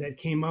that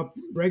came up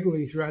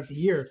regularly throughout the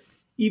year,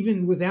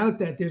 even without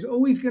that, there's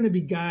always going to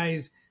be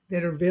guys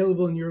that are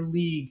available in your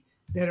league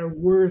that are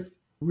worth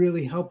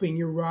really helping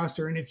your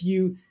roster. And if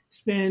you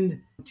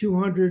spend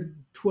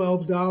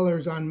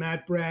 $212 on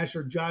Matt Brash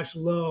or Josh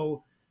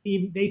Lowe,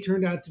 they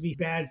turned out to be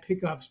bad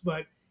pickups.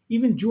 But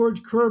even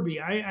George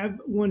Kirby, I have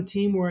one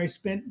team where I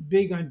spent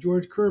big on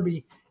George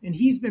Kirby, and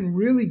he's been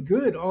really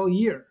good all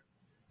year.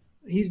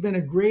 He's been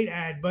a great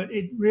ad, but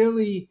it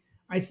really,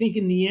 I think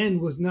in the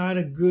end, was not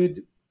a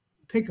good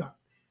pickup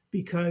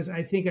because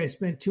I think I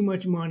spent too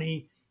much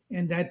money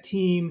and that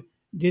team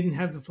didn't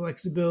have the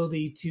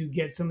flexibility to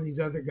get some of these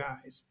other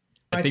guys.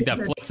 I think that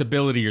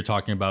flexibility you're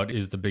talking about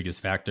is the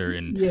biggest factor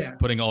in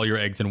putting all your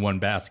eggs in one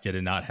basket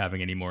and not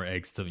having any more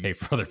eggs to pay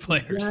for other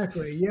players.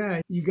 Exactly.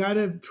 Yeah. You got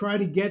to try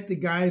to get the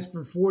guys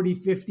for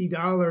 $40,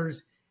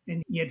 $50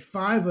 and get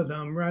 5 of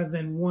them rather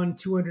than one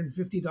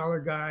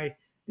 $250 guy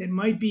that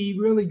might be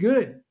really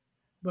good.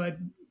 But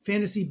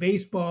fantasy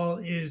baseball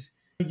is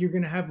you're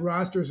going to have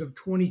rosters of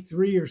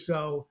 23 or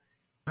so.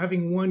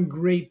 Having one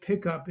great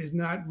pickup is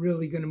not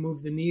really going to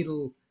move the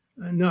needle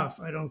enough,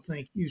 I don't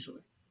think,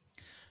 usually.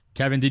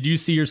 Kevin, did you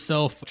see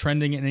yourself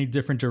trending in any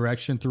different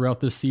direction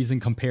throughout this season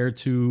compared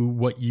to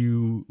what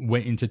you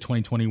went into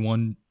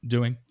 2021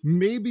 doing?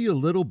 Maybe a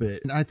little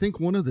bit. And I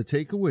think one of the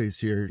takeaways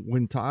here,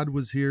 when Todd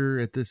was here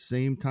at this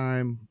same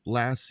time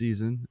last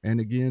season and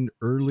again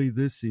early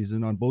this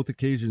season on both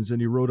occasions,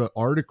 and he wrote an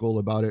article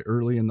about it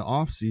early in the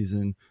off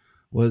season,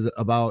 was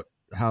about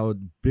how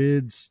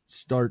bids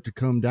start to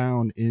come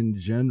down in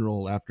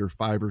general after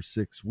 5 or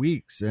 6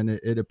 weeks. And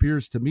it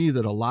appears to me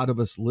that a lot of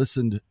us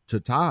listened to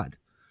Todd.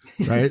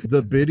 Right.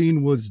 The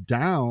bidding was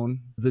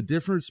down. The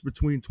difference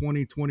between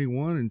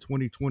 2021 and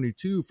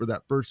 2022 for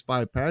that first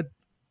 5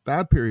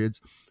 fab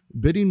periods,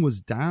 bidding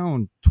was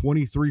down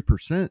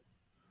 23%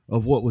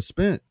 of what was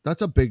spent.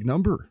 That's a big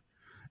number.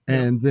 Yeah.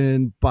 And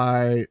then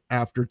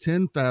after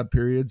 10 fab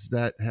periods,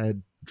 that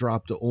had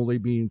dropped to only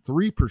being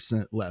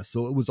 3% less.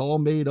 So it was all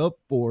made up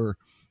for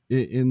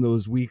in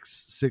those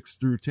weeks 6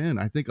 through 10.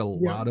 I think a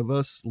lot of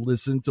us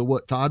listened to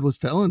what Todd was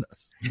telling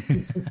us.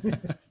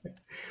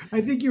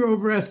 I think you're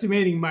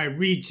overestimating my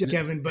reach,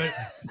 Kevin, but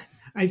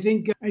I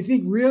think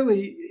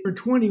really for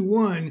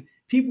 21,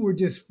 people were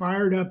just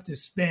fired up to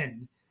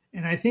spend.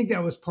 And I think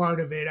that was part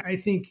of it. I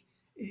think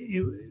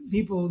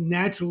people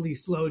naturally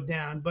slowed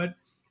down, but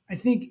I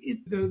think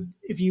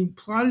if you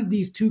plotted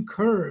these two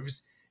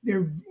curves,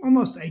 they're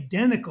almost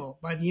identical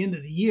by the end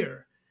of the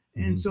year.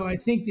 And so I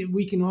think that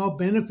we can all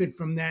benefit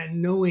from that,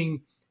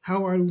 knowing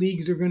how our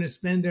leagues are going to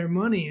spend their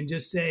money and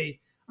just say,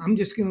 I'm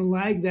just going to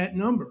lag that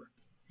number.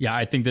 Yeah,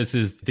 I think that's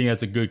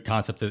a good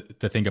concept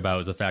to think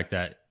about, is the fact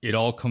that it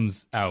all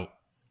comes out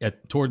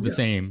toward the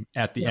same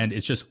at the end.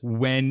 It's just,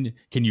 when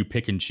can you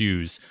pick and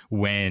choose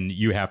when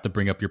you have to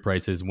bring up your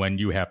prices, when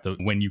you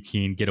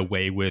can get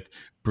away with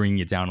bringing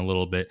it down a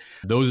little bit.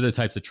 Those are the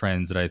types of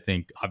trends that I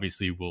think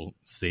obviously will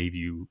save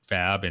you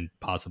fab and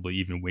possibly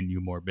even win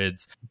you more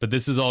bids. But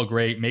this is all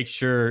great. Make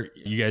sure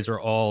you guys are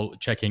all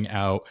checking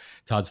out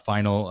Todd's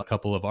final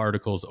couple of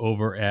articles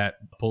over at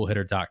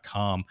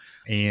pullhitter.com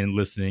and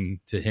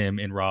listening to him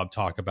and Rob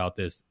talk about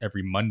this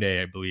every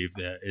Monday. I believe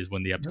that is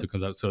when the episode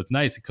comes out. So it's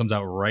nice. It comes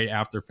out right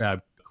after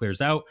fab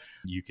clears out.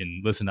 You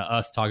can listen to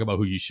us talk about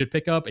who you should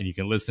pick up, and you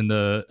can listen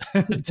to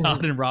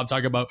Todd and Rob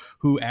talk about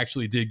who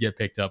actually did get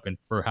picked up and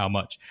for how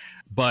much.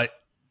 But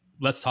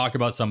let's talk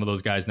about some of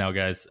those guys now,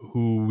 guys,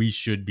 who we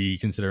should be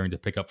considering to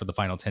pick up for the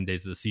final 10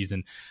 days of the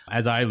season.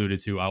 As I alluded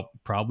to, I'll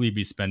probably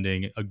be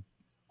spending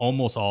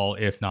almost all,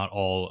 if not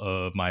all,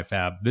 of my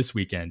fab this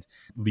weekend,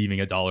 leaving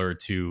 $1 or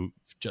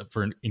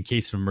 $2 in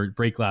case of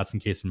break glass,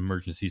 in case of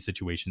emergency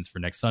situations for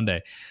next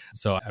Sunday.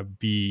 So I'd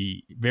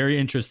be very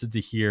interested to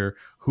hear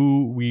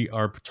who we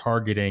are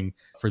targeting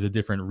for the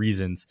different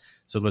reasons.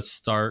 So let's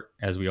start,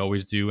 as we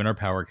always do, in our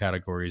power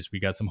categories. We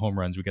got some home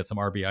runs, we got some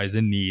RBIs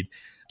in need.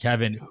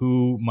 Kevin,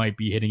 who might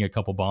be hitting a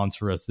couple bombs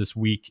for us this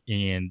week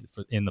and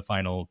in the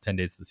final 10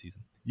 days of the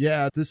season?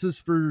 Yeah, this is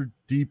for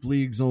deep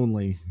leagues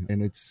only,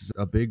 and it's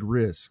a big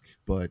risk,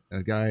 but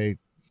a guy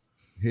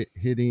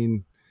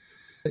hitting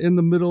in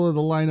the middle of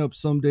the lineup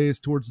some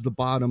days, towards the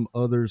bottom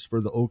others, for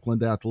the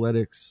Oakland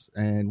Athletics,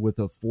 and with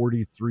a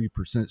 43%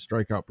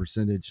 strikeout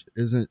percentage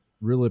isn't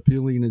real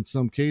appealing in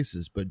some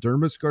cases. But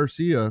Dermis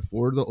Garcia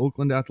for the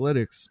Oakland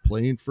Athletics,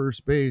 playing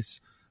first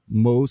base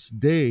most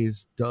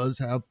days, does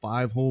have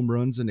 5 home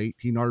runs and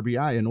 18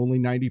 RBI and only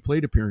 90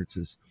 plate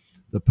appearances.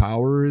 The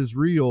power is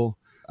real.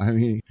 I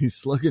mean, he's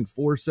slugging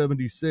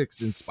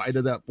 .476 in spite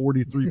of that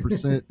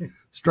 43%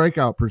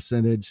 strikeout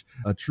percentage.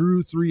 A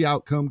true 3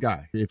 outcome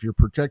guy. If you're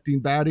protecting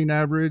batting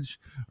average,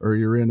 or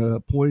you're in a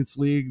points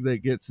league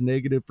that gets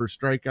negative for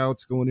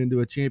strikeouts going into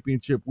a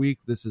championship week,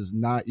 this is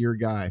not your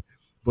guy.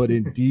 But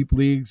in deep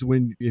leagues,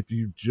 if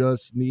you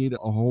just need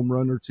a home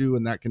run or 2,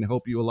 and that can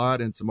help you a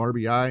lot, and some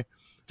RBI,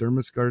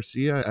 Dermis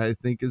Garcia, I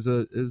think,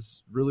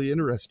 is really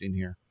interesting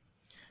here.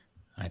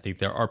 I think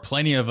there are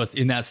plenty of us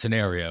in that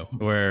scenario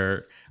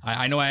where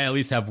I know I at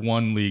least have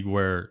one league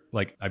where,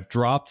 like, I've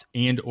dropped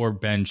and or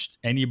benched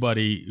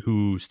anybody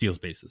who steals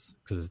bases,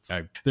 because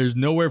there's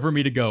nowhere for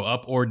me to go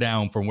up or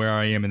down from where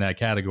I am in that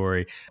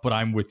category, but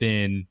I'm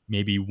within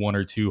maybe 1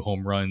 or 2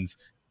 home runs,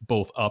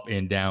 both up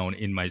and down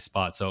in my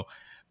spot. So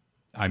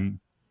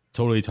I'm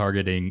totally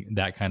targeting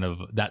that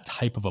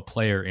type of a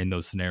player in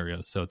those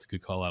scenarios. So it's a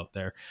good call out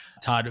there.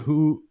 Todd,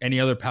 any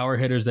other power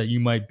hitters that you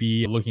might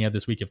be looking at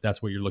this week, if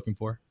that's what you're looking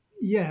for?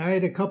 Yeah, I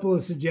had a couple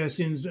of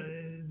suggestions.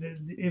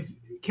 If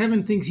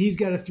Kevin thinks he's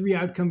got a 3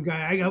 outcome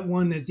guy, I got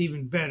one that's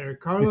even better.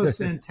 Carlos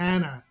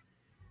Santana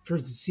for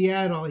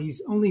Seattle.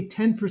 He's only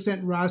 10%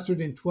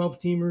 rostered in 12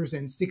 teamers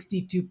and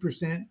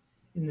 62%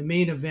 in the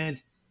main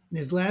event. In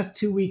his last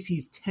 2 weeks,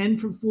 he's 10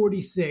 for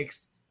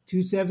 46,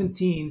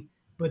 217,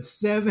 but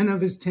 7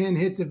 of his 10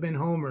 hits have been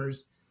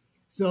homers.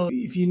 So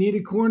if you need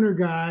a corner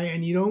guy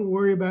and you not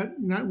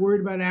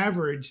worried about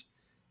average,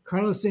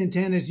 Carlos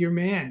Santana is your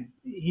man.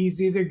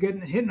 He's either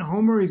hitting a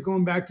homer or he's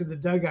going back to the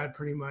dugout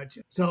pretty much.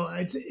 So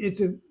it's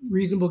a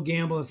reasonable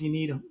gamble if you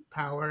need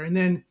power. And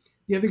then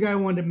the other guy I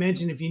wanted to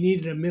mention, if you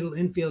needed a middle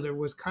infielder,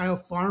 was Kyle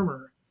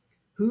Farmer,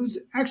 who's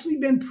actually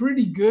been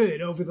pretty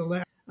good over the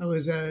last. I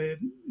was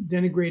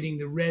denigrating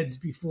the Reds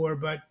before,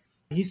 but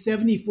he's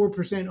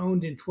 74%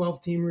 owned in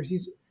 12 teamers.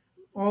 He's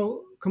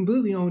all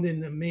completely owned in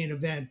the main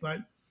event, but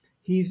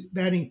he's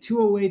batting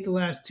 208 the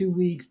last 2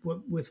 weeks,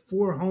 but with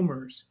 4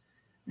 homers.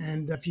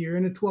 And if you're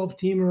in a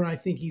 12-teamer, I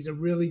think he's a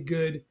really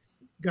good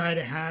guy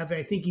to have.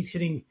 I think he's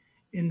hitting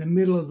in the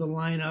middle of the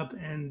lineup,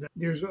 and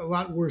there's a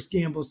lot worse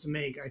gambles to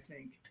make, I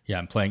think. Yeah,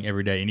 I'm playing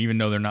every day. And even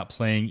though they're not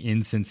playing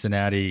in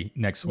Cincinnati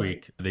next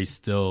week, they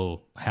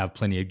still have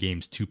plenty of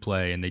games to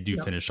play, and they do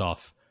finish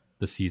off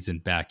the season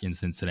back in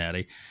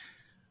Cincinnati.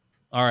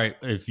 All right,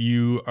 if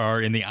you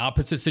are in the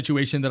opposite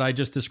situation that I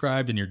just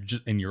described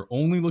and you're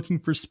only looking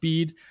for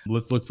speed,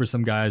 let's look for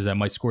some guys that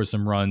might score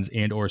some runs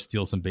and or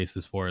steal some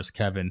bases for us.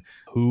 Kevin,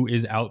 who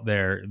is out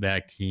there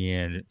that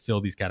can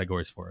fill these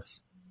categories for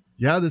us?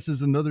 Yeah, this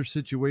is another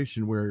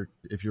situation where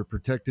if you're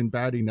protecting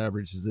batting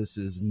average, this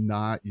is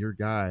not your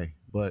guy.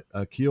 But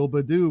Akil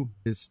Baddoo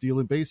is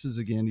stealing bases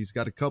again. He's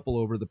got a couple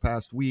over the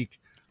past week,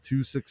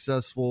 2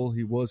 successful.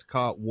 He was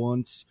caught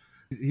once.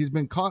 He's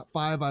been caught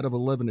 5 out of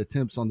 11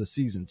 attempts on the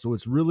season. So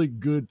it's really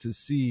good to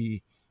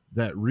see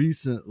that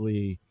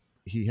recently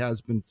he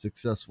has been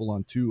successful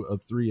on 2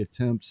 of 3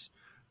 attempts.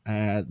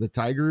 The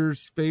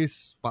Tigers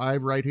face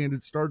 5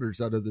 right-handed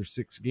starters out of their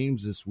 6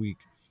 games this week.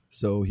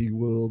 So he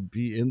will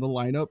be in the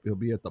lineup. He'll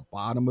be at the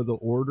bottom of the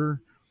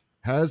order.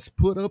 Has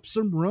put up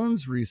some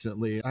runs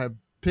recently. I've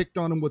picked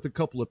on him with a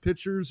couple of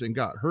pitchers and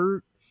got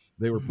hurt.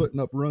 They were putting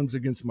up runs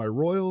against my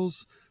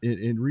Royals.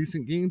 In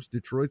recent games,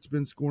 Detroit's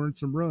been scoring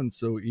some runs.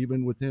 So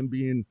even with him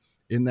being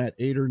in that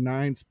 8 or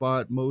 9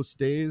 spot most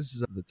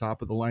days, the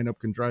top of the lineup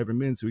can drive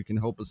him in so he can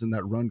help us in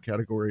that run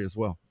category as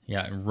well.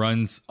 Yeah,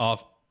 runs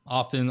off.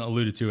 Often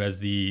alluded to as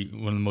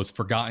one of the most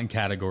forgotten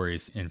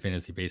categories in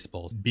fantasy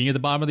baseball. Being at the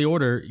bottom of the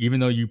order, even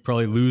though you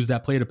probably lose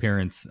that plate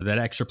appearance, that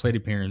extra plate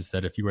appearance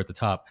that if you were at the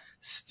top,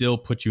 still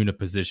puts you in a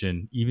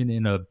position, even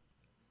in a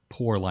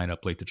poor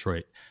lineup like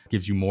Detroit,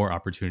 gives you more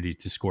opportunity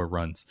to score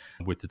runs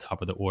with the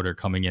top of the order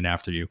coming in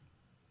after you.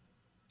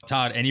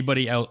 Todd,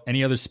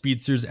 any other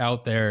speedsters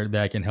out there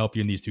that can help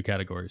you in these 2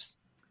 categories?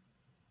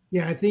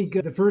 Yeah, I think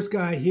the first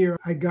guy here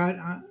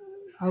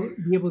I'll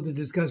be able to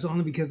discuss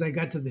only because I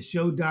got to the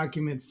show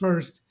document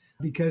first,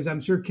 because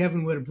I'm sure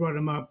Kevin would have brought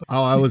him up.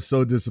 Oh, I was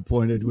so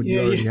disappointed when you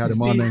already had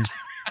him on there.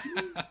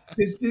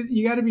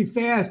 You got to be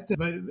fast,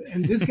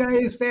 and this guy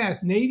is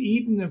fast. Nate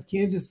Eaton of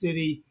Kansas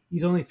City.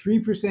 He's only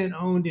 3%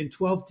 owned in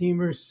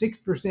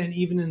 12-teamers, 6%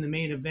 even in the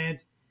main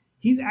event.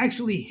 He's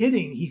actually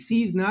hitting. He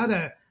sees not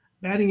a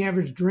batting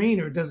average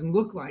drainer, doesn't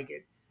look like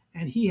it.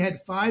 And he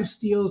had 5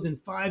 steals in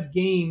 5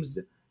 games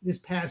this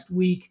past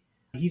week.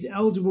 He's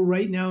eligible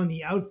right now in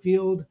the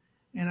outfield,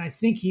 and I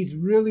think he's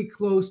really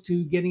close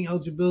to getting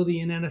eligibility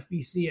in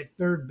NFBC at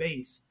third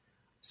base.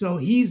 So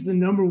he's the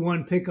number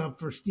 1 pickup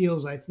for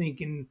steals, I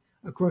think,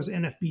 across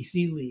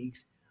NFBC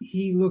leagues.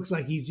 He looks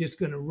like he's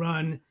just going to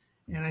run,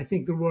 and I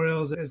think the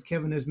Royals, as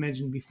Kevin has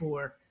mentioned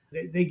before,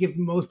 they give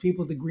most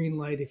people the green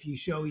light if you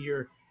show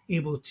you're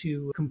able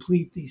to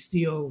complete the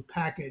steal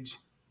package.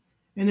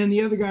 And then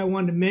the other guy I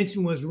wanted to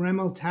mention was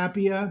Remel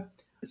Tapia.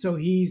 So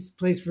he's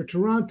plays for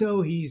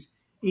Toronto. He's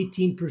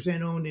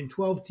 18% owned in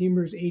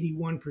 12-teamers,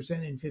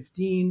 81% in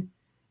 15.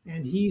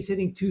 And he's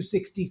hitting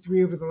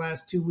 263 over the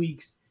last 2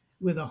 weeks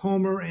with a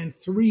homer and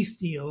 3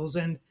 steals.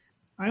 And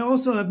I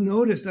also have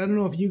noticed, I don't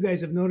know if you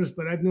guys have noticed,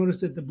 but I've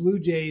noticed that the Blue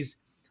Jays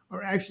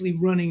are actually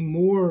running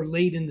more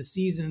late in the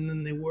season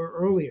than they were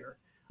earlier.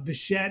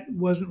 Bichette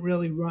wasn't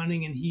really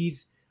running, and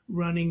he's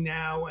running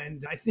now.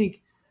 And I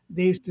think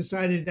they've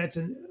decided that's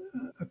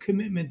a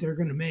commitment they're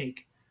going to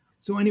make.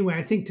 So anyway,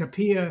 I think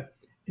Tapia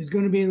is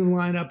going to be in the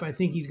lineup. I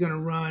think he's going to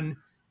run,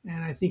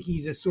 and I think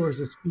he's a source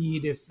of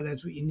speed if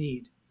that's what you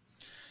need.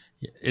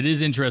 It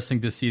is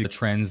interesting to see the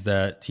trends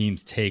that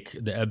teams take,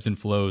 the ebbs and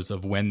flows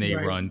of when they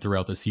run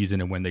throughout the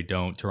season and when they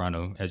don't.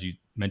 Toronto, as you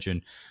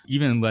mentioned,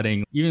 even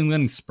letting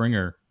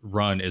Springer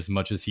run as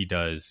much as he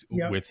does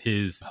with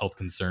his health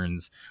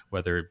concerns,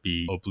 whether it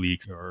be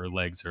obliques or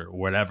legs or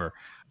whatever.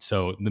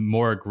 So the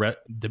more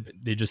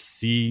they just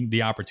see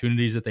the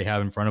opportunities that they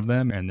have in front of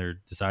them, and they're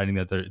deciding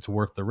that it's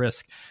worth the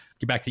risk.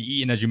 Get back to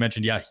Eaton, as you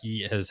mentioned. Yeah,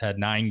 he has had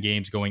 9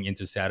 games going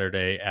into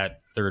Saturday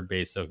at third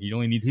base, so he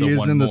only needs one more.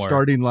 He is in the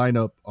starting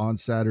lineup on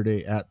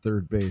Saturday at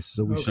third base,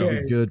 so we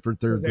should be good for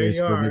third base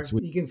for next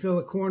week. You can fill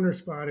a corner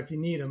spot if you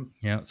need him.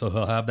 Yeah, so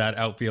he'll have that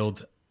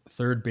outfield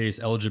third base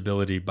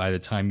eligibility by the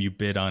time you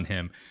bid on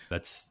him.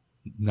 That's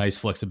nice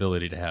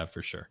flexibility to have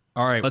for sure.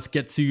 All right, let's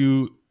get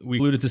to, we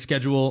alluded to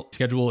schedule.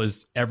 Schedule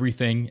is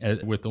everything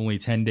with only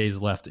 10 days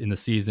left in the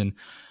season.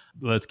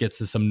 Let's get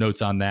to some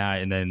notes on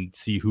that and then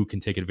see who can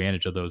take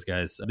advantage of those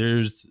guys.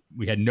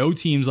 We had no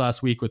teams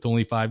last week with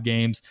only 5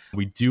 games.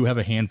 We do have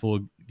a handful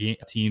of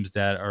teams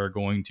that are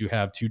going to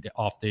have 2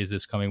 off days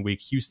this coming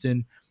week.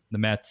 Houston, the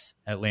Mets,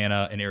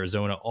 Atlanta, and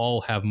Arizona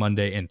all have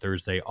Monday and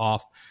Thursday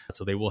off.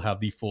 So they will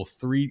have the full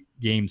 3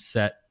 games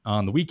set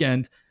on the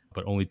weekend,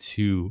 but only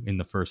 2 in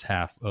the first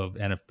half of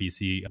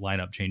NFBC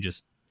lineup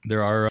changes.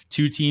 There are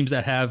 2 teams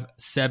that have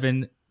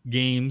 7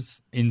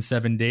 games in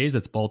 7 days.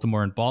 That's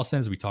Baltimore and Boston,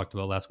 as we talked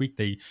about last week.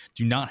 They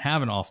do not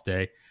have an off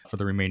day for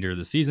the remainder of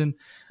the season.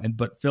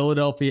 But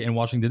Philadelphia and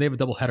Washington, they have a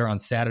doubleheader on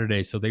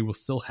Saturday, so they will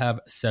still have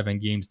 7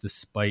 games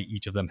despite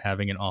each of them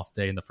having an off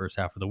day in the first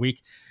half of the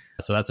week.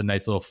 So that's a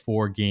nice little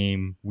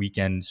 4-game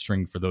weekend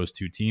string for those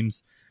two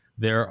teams.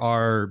 There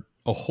are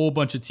a whole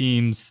bunch of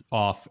teams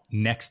off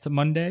next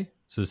Monday.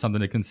 So there's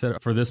something to consider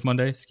for this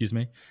Monday,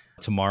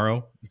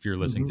 tomorrow, if you're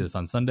listening to this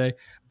on Sunday.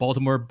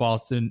 Baltimore,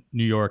 Boston,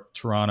 New York,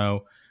 New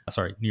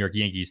York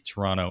Yankees,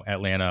 Toronto,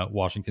 Atlanta,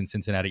 Washington,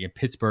 Cincinnati, and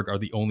Pittsburgh are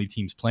the only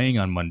teams playing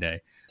on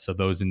Monday. So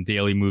those in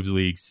daily moves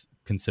leagues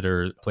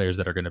consider players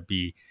that are going to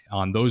be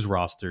on those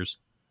rosters.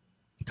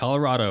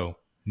 Colorado,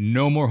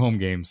 no more home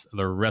games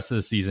the rest of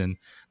the season.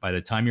 By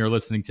the time you're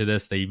listening to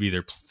this, they've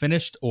either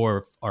finished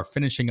or are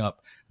finishing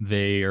up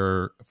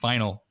their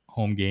final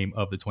home game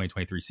of the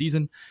 2023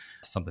 season.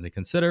 Something to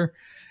consider.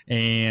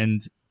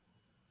 And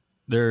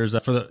there's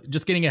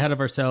just getting ahead of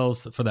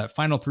ourselves for that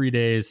final 3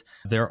 days.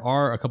 There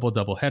are a couple of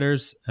double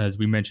headers, as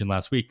we mentioned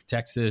last week.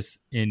 Texas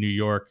and New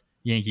York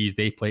Yankees,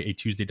 they play a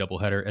Tuesday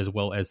doubleheader, as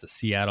well as the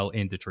Seattle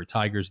and Detroit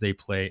Tigers. They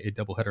play a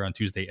doubleheader on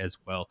Tuesday as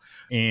well.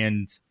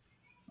 And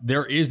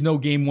there is no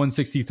game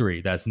 163.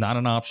 That's not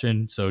an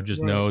option. So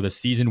just know the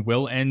season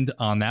will end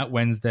on that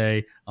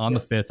Wednesday on the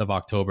 5th of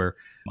October.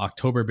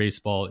 October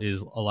baseball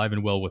is alive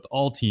and well with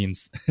all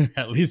teams,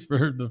 at least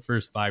for the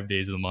first 5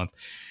 days of the month.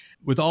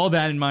 With all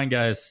that in mind,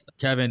 guys,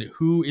 Kevin,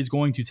 who is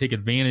going to take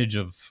advantage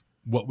of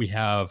what we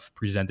have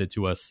presented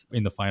to us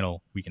in the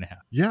final week and a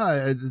half?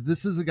 Yeah,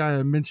 this is a guy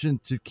I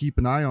mentioned to keep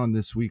an eye on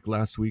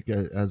last week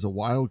as a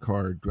wild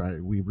card.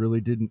 We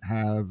really didn't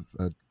have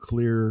a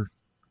clear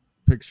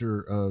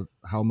picture of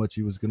how much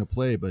he was going to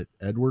play, but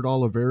Edward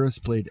Olivares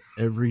played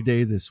every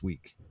day this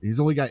week. He's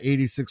only got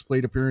 86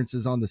 plate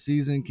appearances on the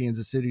season.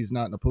 Kansas City's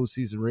not in a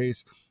postseason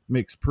race.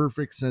 Makes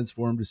perfect sense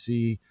for him to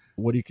see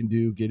what he can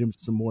do, get him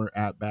some more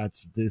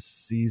at-bats this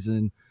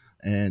season.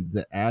 And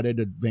the added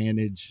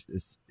advantage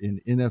is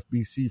in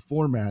NFBC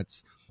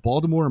formats,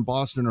 Baltimore and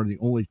Boston are the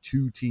only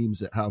 2 teams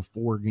that have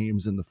 4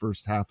 games in the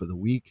first half of the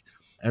week.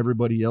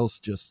 Everybody else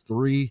just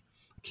 3.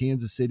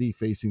 Kansas City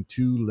facing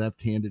 2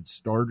 left-handed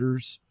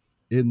starters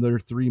in their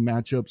 3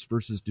 matchups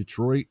versus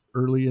Detroit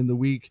early in the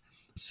week.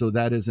 So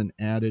that is an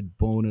added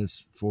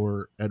bonus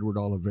for Edward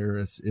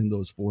Olivares in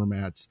those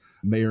formats.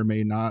 May or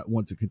may not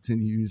want to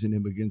continue using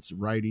him against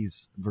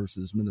righties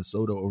versus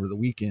Minnesota over the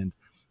weekend,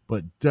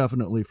 but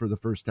definitely for the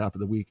first half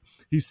of the week.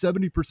 He's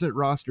 70%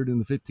 rostered in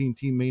the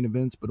 15-team main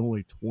events, but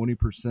only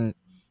 20%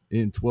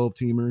 in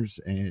 12-teamers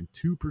and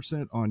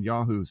 2% on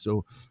Yahoo.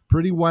 So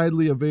pretty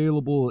widely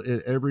available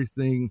at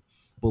everything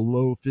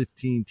below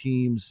 15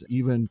 teams,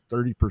 even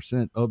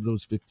 30% of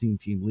those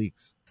 15-team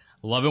leagues.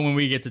 Love it when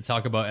we get to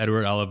talk about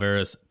Edward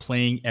Olivares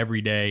playing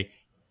every day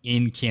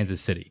in Kansas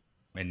City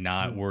and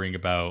not worrying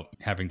about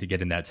having to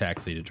get in that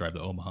taxi to drive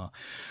to Omaha.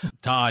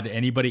 Todd,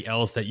 anybody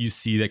else that you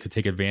see that could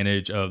take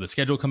advantage of the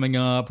schedule coming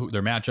up,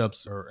 their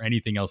matchups, or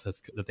anything else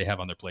that they have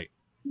on their plate?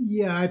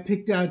 Yeah, I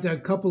picked out a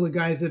couple of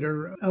guys that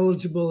are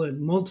eligible at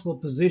multiple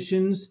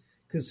positions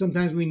because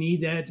sometimes we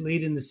need that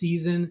late in the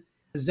season.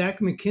 Zach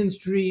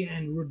McKinstry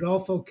and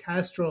Rodolfo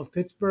Castro of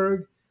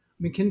Pittsburgh.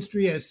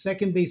 McKinstry has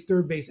second base,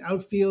 third base,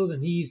 outfield,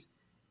 and he's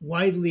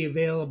widely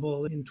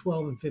available in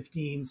 12 and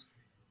 15s.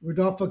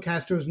 Rodolfo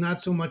Castro is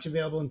not so much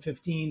available in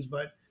 15s,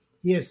 but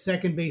he has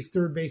second base,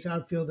 third base,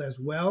 outfield as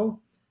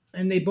well.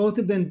 And they both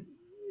have been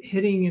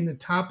hitting in the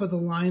top of the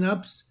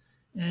lineups,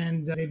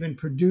 and they've been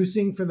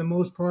producing for the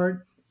most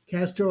part.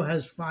 Castro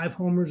has 5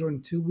 homers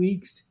in 2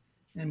 weeks,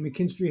 and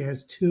McKinstry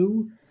has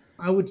 2.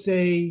 I would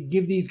say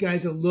give these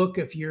guys a look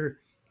if you're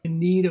in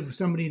need of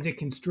somebody that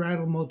can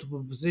straddle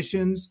multiple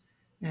positions.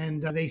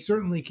 And they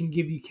certainly can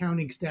give you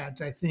counting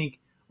stats, I think,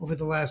 over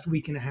the last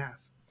week and a half.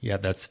 Yeah,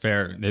 that's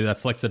fair. That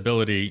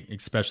flexibility,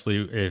 especially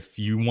if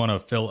you want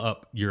to fill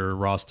up your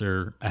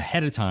roster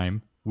ahead of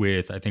time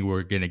with, I think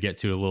we're going to get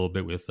to a little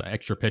bit with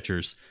extra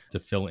pitchers to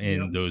fill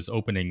in those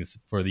openings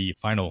for the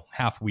final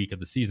half week of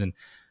the season.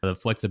 The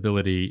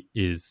flexibility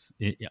is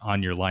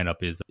on your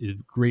lineup is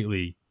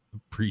greatly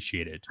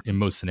appreciated in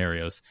most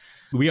scenarios.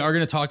 We are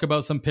going to talk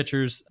about some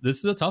pitchers. This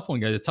is a tough one,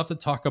 guys. It's tough to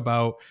talk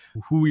about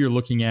who you're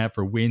looking at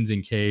for wins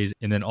and Ks,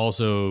 and then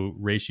also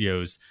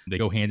ratios. They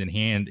go hand in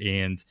hand.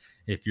 And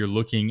if you're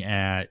looking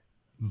at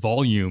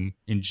volume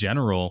in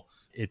general,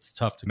 it's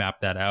tough to map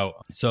that out.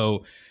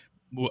 So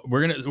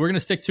we're gonna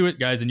stick to it,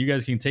 guys, and you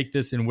guys can take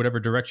this in whatever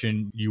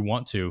direction you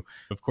want to.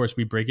 Of course,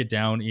 we break it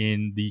down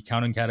in the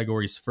counting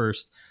categories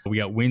first. We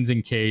got wins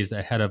and Ks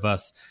ahead of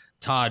us.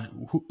 Todd,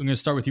 I'm going to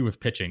start with you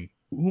with pitching.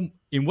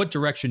 In what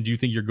direction do you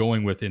think you're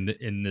going with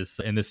in this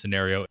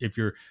scenario? If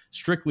you're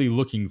strictly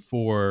looking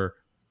for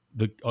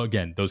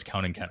those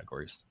counting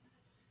categories.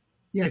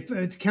 Yeah, if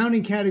it's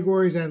counting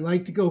categories, I'd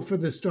like to go for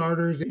the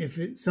starters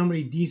if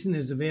somebody decent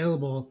is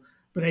available.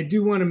 But I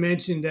do want to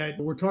mention that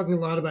we're talking a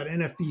lot about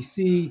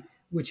NFBC,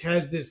 which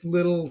has this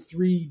little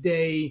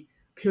 3-day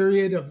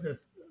period of the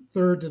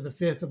 3rd to the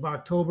 5th of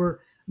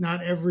October.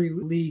 Not every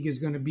league is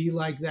going to be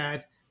like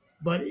that.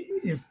 But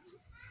if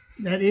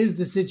that is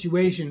the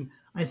situation,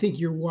 I think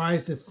you're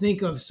wise to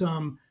think of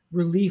some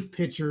relief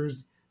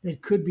pitchers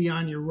that could be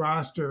on your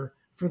roster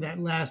for that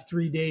last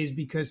 3 days,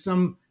 because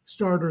some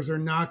starters are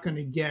not going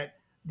to get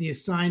the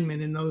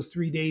assignment in those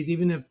 3 days.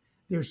 Even if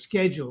they're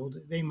scheduled,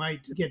 they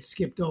might get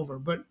skipped over.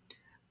 But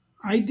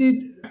I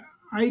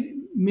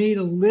made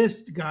a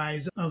list,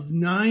 guys, of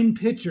 9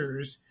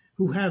 pitchers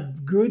who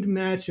have good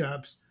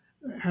matchups,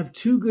 have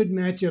 2 good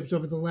matchups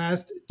over the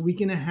last week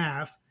and a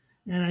half,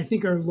 and I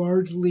think are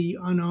largely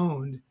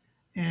unowned.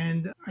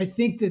 And I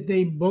think that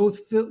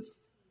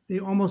they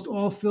almost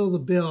all fill the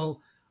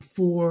bill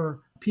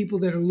for people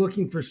that are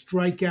looking for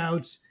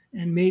strikeouts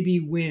and maybe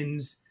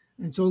wins.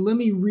 And so let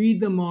me read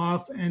them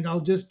off, and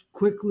I'll just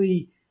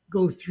quickly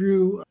go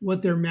through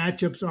what their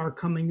matchups are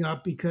coming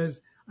up,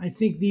 because I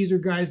think these are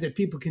guys that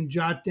people can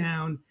jot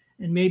down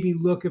and maybe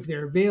look if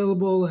they're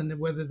available and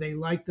whether they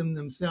like them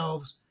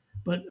themselves.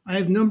 But I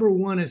have number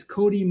 1 as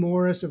Cody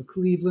Morris of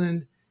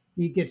Cleveland.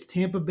 He gets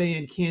Tampa Bay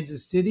and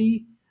Kansas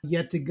City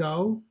yet to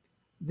go.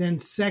 Then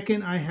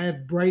second, I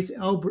have Bryce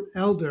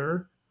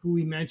Elder, who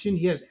we mentioned.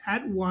 He has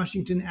at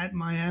Washington, at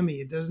Miami.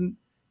 It doesn't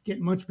get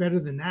much better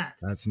than that.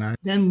 That's nice.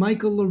 Then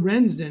Michael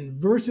Lorenzen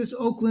versus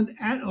Oakland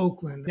at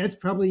Oakland. That's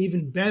probably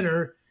even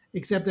better,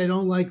 except I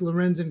don't like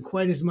Lorenzen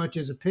quite as much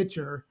as a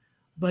pitcher.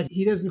 But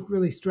he doesn't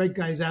really strike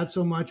guys out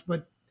so much,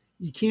 but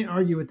you can't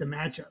argue with the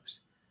matchups.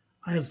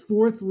 I have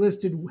 4th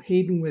listed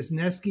Hayden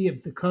Wesneski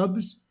of the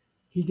Cubs.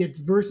 He gets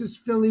versus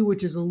Philly,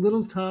 which is a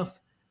little tough,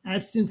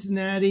 at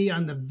Cincinnati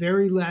on the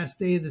very last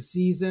day of the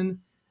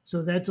season.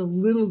 So that's a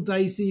little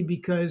dicey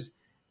because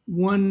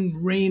one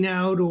rain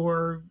out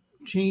or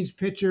change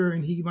pitcher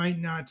and he might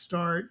not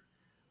start.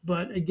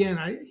 But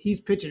again, he's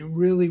pitching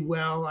really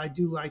well. I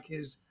do like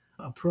his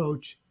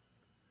approach.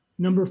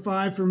 Number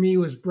 5 for me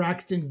was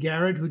Braxton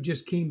Garrett, who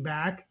just came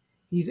back.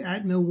 He's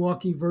at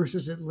Milwaukee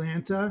versus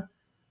Atlanta.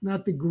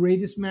 Not the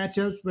greatest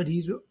matchups, but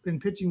he's been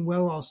pitching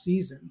well all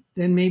season.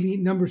 Then maybe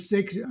number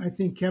 6, I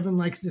think Kevin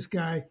likes this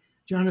guy,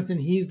 Jonathan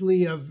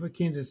Heasley of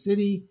Kansas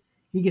City.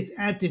 He gets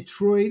at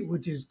Detroit,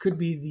 which could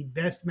be the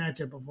best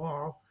matchup of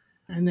all,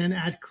 and then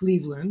at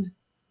Cleveland.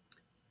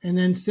 And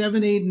then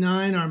 7, 8,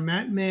 9 are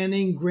Matt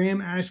Manning,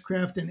 Graham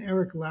Ashcraft, and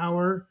Eric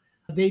Lauer.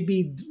 They'd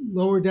be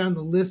lower down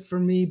the list for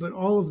me, but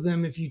all of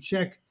them, if you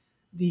check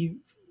the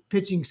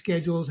pitching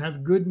schedules,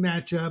 have good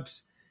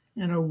matchups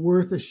and are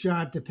worth a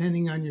shot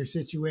depending on your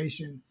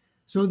situation.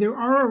 So there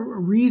are a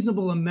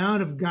reasonable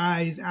amount of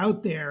guys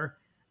out there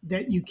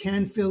that you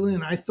can fill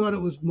in. I thought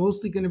it was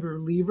mostly going to be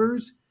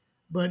relievers,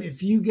 but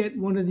if you get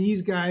one of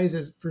these guys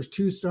as for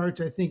 2 starts,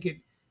 I think it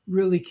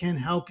really can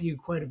help you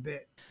quite a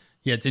bit.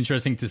 Yeah, it's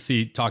interesting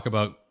to talk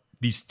about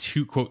these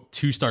 2 quote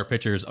 2-start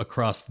pitchers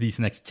across these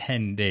next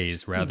 10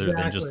 days rather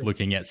than just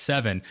looking at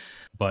 7.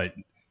 But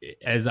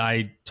as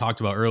I talked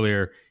about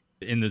earlier,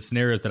 in the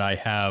scenarios that I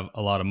have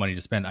a lot of money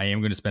to spend, I am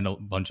going to spend a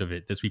bunch of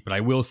it this week, but I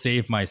will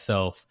save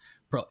myself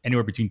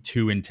anywhere between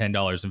 $2 and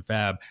 $10 in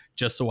fab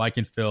just so I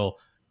can fill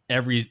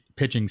every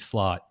pitching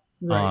slot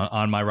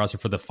on my roster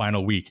for the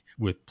final week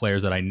with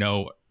players that I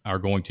know are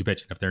going to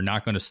pitch. And if they're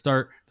not going to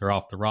start, they're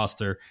off the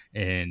roster,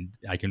 and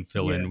I can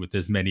fill in with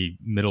as many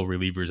middle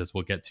relievers as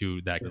we'll get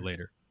to that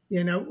later.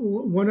 Yeah. Now,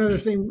 one other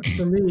thing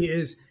for me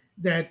is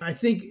that I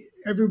think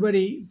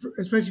everybody,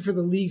 especially for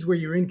the leagues where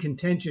you're in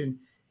contention,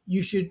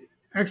 you should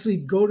actually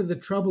go to the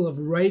trouble of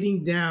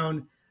writing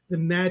down the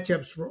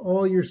matchups for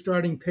all your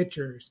starting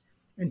pitchers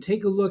and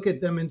take a look at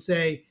them and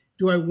say,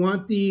 do I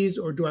want these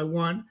or do I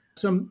want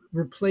some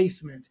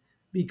replacement?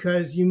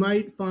 Because you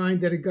might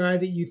find that a guy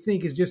that you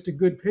think is just a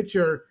good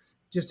pitcher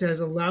just has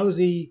a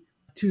lousy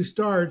 2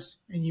 starts,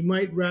 and you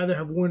might rather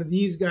have one of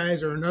these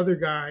guys or another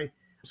guy.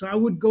 So I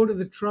would go to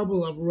the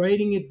trouble of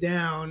writing it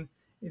down.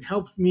 It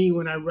helps me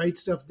when I write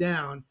stuff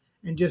down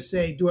and just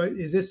say,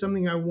 is this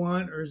something I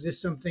want or is this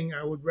something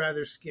I would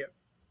rather skip?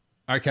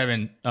 All right,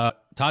 Kevin,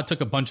 Todd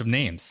took a bunch of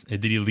names.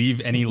 Did he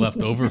leave any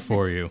left over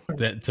for you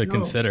to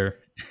consider?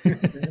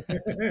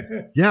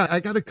 Yeah, I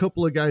got a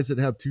couple of guys that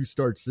have 2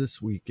 starts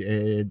this week,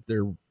 and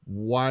they're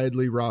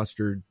widely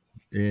rostered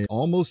and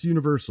almost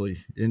universally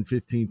in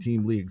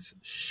 15-team leagues.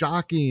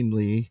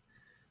 Shockingly,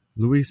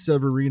 Luis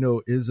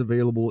Severino is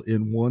available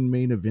in 1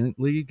 main event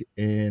league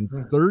and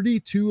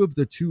 32 of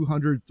the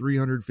 $200,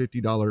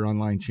 $350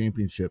 online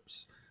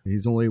championships.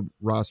 He's only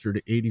rostered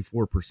at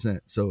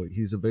 84%, so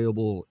he's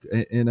available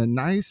in a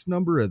nice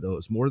number of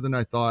those, more than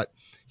I thought.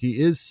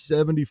 He is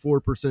 74%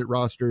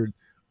 rostered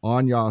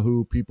on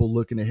Yahoo. People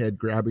looking ahead,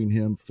 grabbing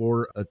him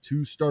for a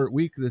 2-start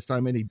week this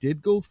time, and he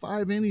did go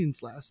 5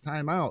 innings last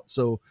time out,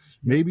 so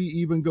maybe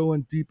even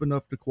going deep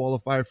enough to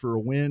qualify for a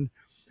win.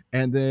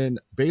 And then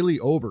Bailey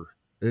Ober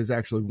is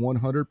actually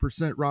 100%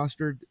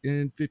 rostered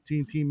in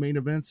 15-team main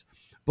events,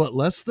 but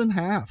less than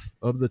half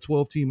of the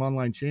 12-team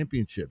online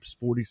championships,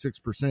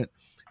 46%,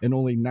 and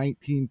only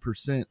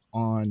 19%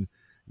 on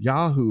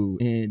Yahoo.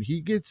 And he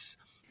gets,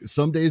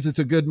 some days it's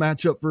a good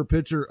matchup for a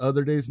pitcher,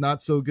 other days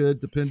not so good,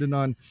 depending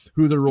on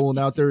who they're rolling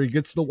out there. He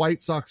gets the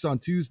White Sox on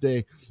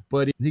Tuesday,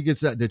 but he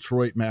gets that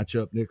Detroit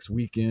matchup next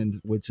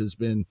weekend, which has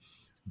been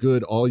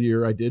good all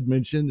year. I did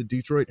mention that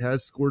Detroit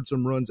has scored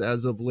some runs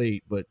as of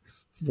late, but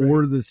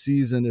for the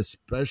season,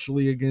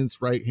 especially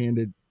against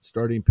right-handed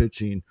starting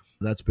pitching,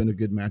 that's been a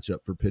good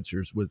matchup for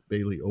pitchers with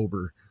Bailey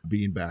Ober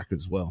being back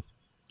as well.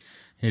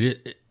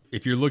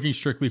 If you're looking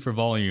strictly for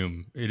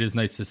volume, it is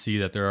nice to see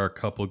that there are a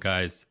couple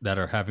guys that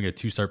are having a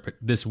 2-star pick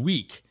this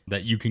week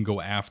that you can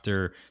go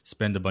after,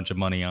 spend a bunch of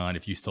money on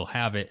if you still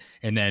have it,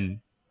 and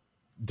then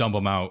dump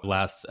them out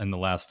in the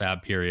last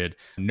fab period,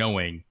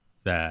 knowing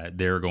that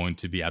they're going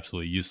to be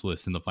absolutely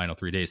useless in the final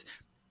 3 days.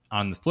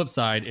 On the flip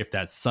side, if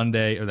that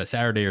Sunday or that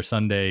Saturday or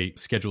Sunday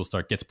schedule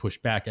start gets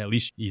pushed back, at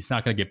least he's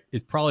not going to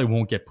it probably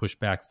won't get pushed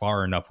back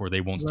far enough where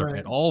they won't start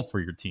at all for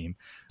your team.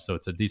 So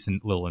it's a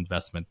decent little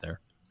investment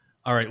there.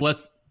 All right,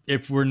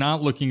 if we're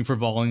not looking for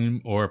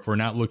volume, or if we're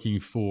not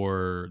looking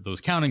for those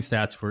counting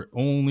stats, we're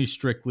only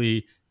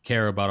strictly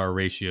care about our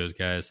ratios,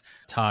 guys.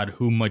 Todd,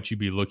 who might you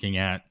be looking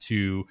at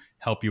to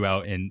help you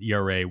out in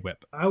ERA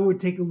whip? I would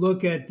take a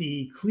look at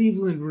the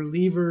Cleveland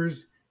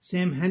relievers,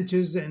 Sam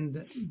Hentges and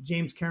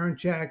James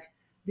Karinchak.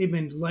 They've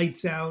been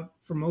lights out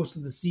for most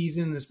of the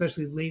season,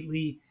 especially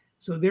lately.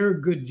 So they're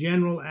a good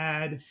general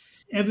ad.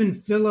 Evan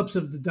Phillips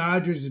of the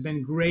Dodgers has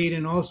been great.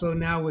 And also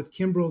now with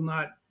Kimbrel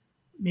not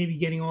maybe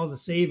getting all the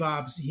save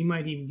ops, he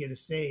might even get a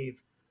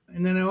save.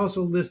 And then I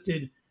also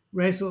listed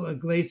Raisel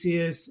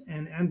Iglesias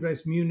and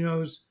Andres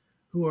Munoz,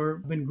 who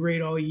have been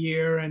great all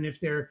year. And if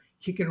they're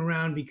kicking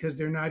around because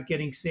they're not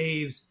getting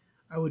saves,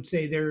 I would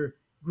say they're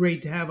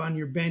great to have on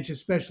your bench,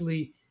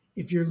 especially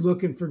if you're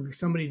looking for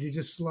somebody to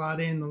just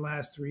slot in the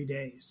last 3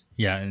 days.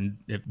 Yeah, and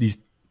if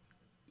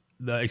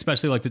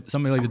especially like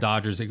somebody like the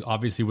Dodgers,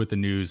 obviously with the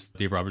news,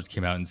 Dave Roberts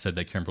came out and said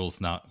that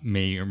Kimbrel's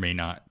may or may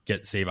not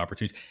get save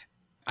opportunities.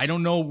 I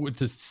don't know what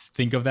to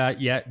think of that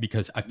yet,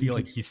 because I feel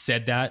like he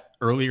said that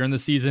earlier in the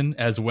season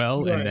as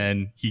well. Right. And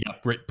then he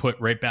got put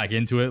right back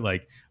into it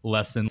like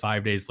less than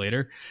 5 days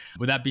later.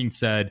 With that being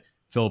said,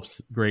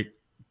 Phillips, great.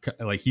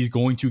 Like, he's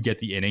going to get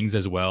the innings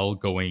as well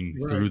going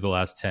through the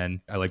last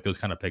 10. I like those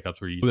kind of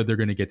pickups where you know that they're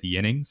going to get the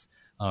innings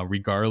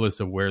regardless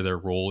of where their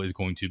role is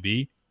going to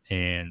be.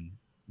 And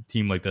a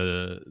team like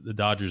the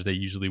Dodgers, they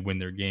usually win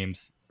their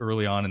games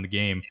early on in the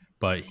game,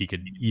 but he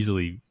could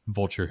easily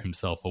vulture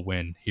himself a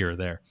win here or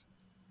there.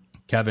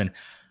 Kevin,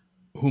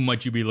 who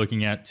might you be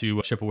looking at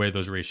to chip away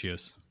those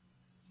ratios?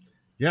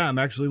 Yeah, I'm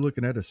actually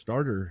looking at a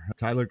starter.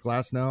 Tyler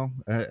Glasnow,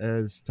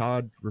 as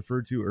Todd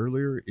referred to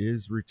earlier,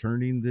 is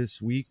returning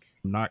this week.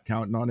 I'm not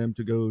counting on him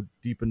to go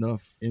deep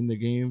enough in the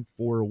game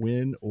for a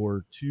win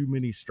or too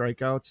many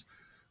strikeouts,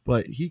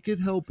 but he could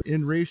help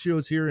in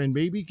ratios here and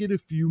maybe get a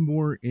few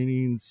more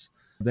innings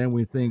than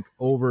we think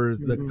over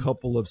the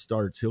couple of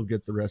starts he'll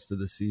get the rest of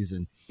the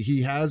season.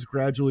 He has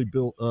gradually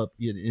built up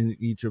in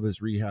each of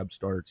his rehab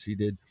starts. He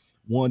did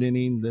 1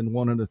 inning, then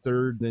 1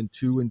 1/3, then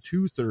 2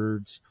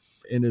 2/3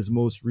 in his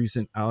most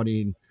recent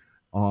outing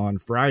on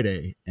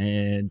Friday.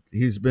 And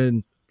he's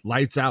been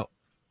lights out.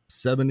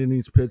 7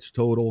 innings pitched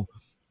total,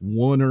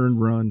 1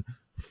 earned run,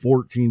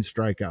 14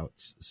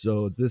 strikeouts.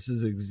 So this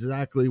is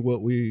exactly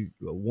what we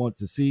want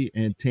to see.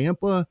 And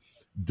Tampa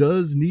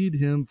does need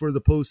him for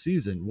the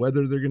postseason,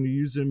 whether they're going to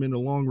use him in a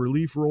long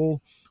relief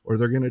role or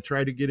they're going to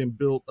try to get him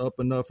built up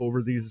enough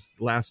over these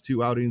last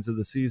 2 outings of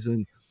the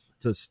season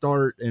to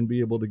start and be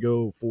able to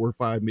go 4 or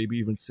 5, maybe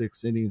even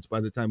 6 innings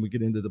by the time we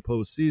get into the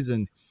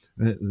postseason.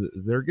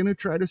 They're going to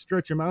try to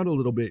stretch him out a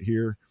little bit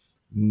here.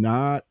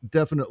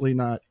 Definitely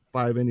not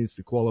 5 innings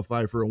to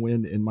qualify for a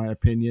win, in my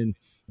opinion,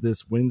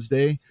 this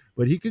Wednesday,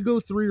 but he could go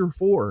 3 or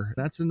 4.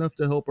 That's enough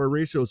to help our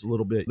ratios a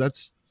little bit.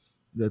 That's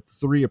the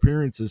 3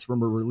 appearances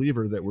from a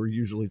reliever that we're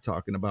usually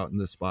talking about in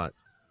this spot.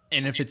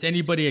 And if it's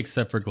anybody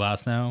except for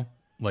Glasnow,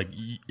 like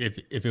if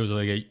it was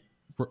like a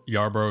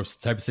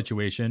Yarbrough type of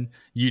situation,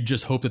 you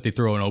just hope that they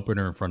throw an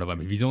opener in front of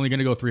him. If he's only going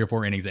to go 3 or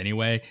 4 innings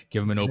anyway,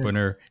 give him an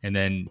opener and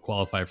then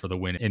qualify for the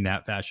win in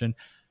that fashion.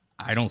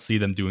 I don't see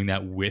them doing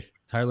that with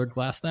Tyler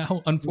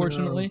Glasnow,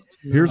 unfortunately.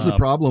 No. Here's the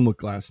problem with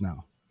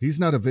Glasnow. He's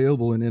not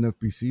available in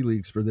NFBC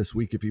leagues for this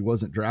week if he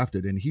wasn't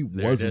drafted, and he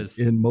wasn't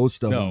in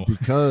most of them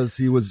because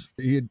he was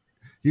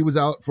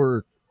out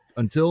for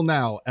until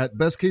now at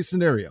best case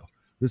scenario.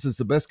 This is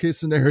the best case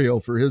scenario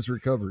for his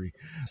recovery.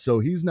 So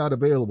he's not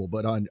available,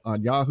 but on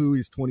Yahoo,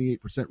 he's 28%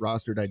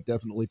 rostered. I'd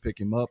definitely pick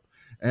him up.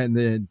 And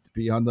then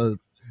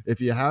if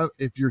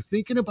you're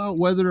thinking about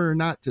whether or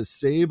not to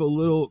save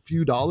a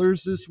few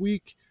dollars this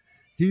week,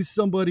 he's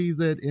somebody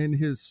that in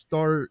his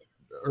start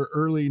or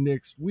early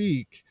next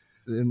week,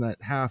 in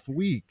that half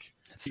week,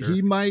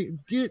 he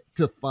might get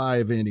to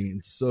 5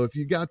 innings. So if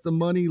you got the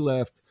money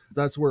left,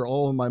 that's where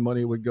all of my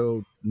money would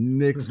go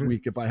next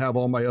week if I have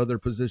all my other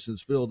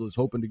positions filled. I was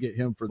hoping to get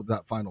him for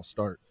that final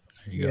start.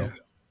 There you go.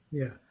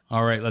 Yeah.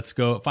 All right, let's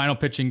go. Final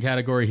pitching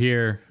category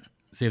here.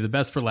 Save the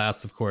best for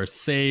last, of course.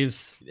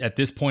 Saves. At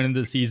this point in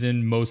the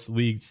season, most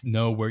leagues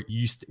know where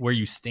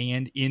you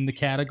stand in the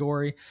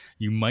category.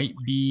 You might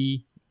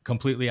be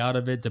completely out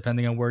of it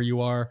depending on where you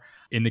are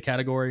in the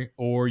category,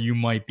 or you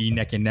might be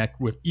neck and neck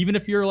with, even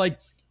if you're like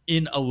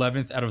in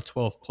 11th out of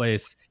 12th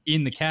place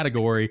in the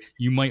category,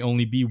 you might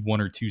only be 1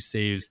 or 2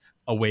 saves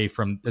away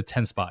from the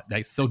 10 spot.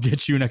 That still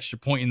gets you an extra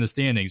point in the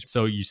standings.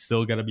 So you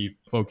still got to be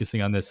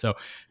focusing on this. So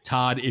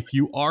Todd, if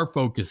you are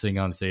focusing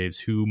on saves,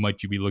 who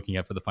might you be looking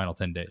at for the final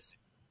 10 days?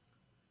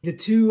 The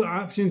two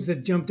options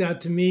that jumped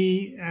out to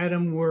me,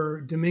 Adam,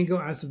 were Domingo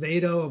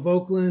Acevedo of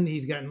Oakland.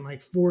 He's gotten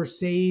like 4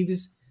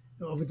 saves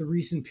over the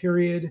recent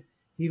period.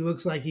 He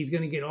looks like he's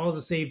going to get all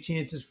the save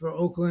chances for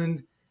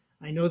Oakland.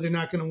 I know they're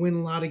not going to win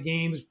a lot of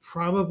games,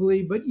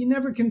 probably, but you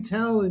never can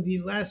tell. The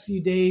last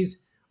few days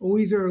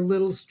always are a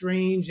little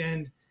strange,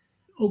 and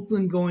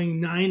Oakland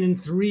going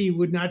 9-3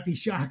 would not be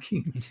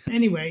shocking.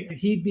 Anyway,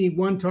 he'd be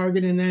one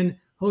target. And then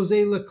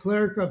Jose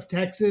Leclerc of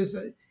Texas,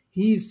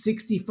 he's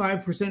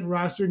 65%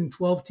 rostered in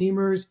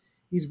 12-teamers.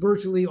 He's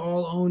virtually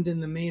all owned in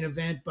the main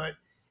event. But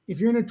if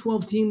you're in a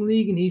 12-team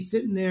league and he's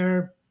sitting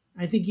there,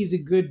 I think he's a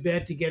good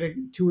bet to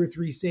get 2 or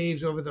 3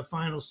 saves over the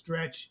final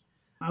stretch.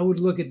 I would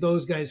look at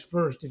those guys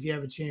first if you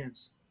have a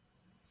chance.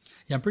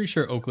 Yeah, I'm pretty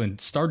sure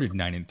Oakland started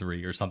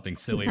 9-3 or something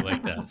silly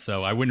like that.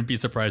 So I wouldn't be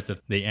surprised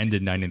if they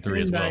ended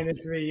 9-3 as well.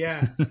 9-3,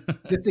 yeah.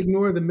 Just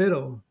ignore the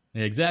middle.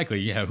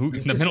 Exactly. Yeah. Who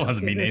in the middle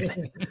doesn't mean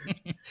anything.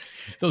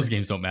 Those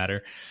games don't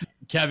matter.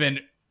 Kevin,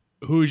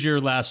 who's your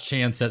last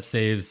chance at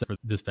saves for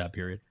this fab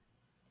period?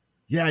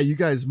 Yeah, you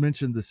guys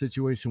mentioned the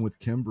situation with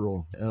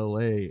Kimbrel,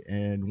 LA,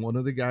 and one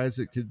of the guys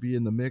that could be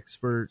in the mix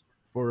for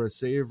a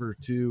save or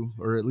two,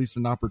 or at least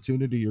an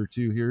opportunity or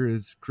two here,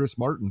 is Chris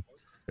Martin.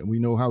 And we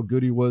know how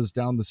good he was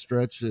down the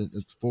stretch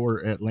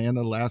for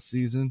Atlanta last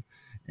season,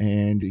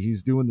 and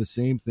he's doing the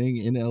same thing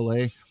in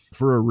LA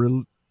for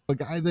a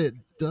guy that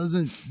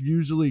doesn't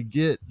usually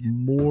get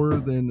more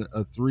than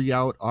a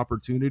 3-out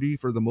opportunity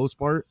for the most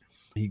part.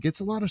 He gets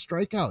a lot of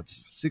strikeouts,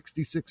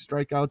 66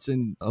 strikeouts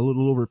in a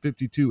little over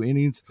 52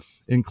 innings,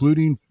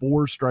 including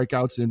 4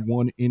 strikeouts in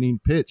 1 inning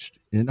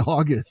pitched in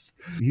August.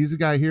 He's a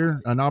guy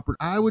here,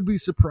 I would be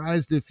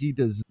surprised if he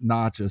does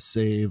notch a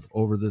save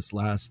over this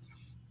last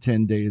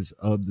 10 days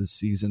of the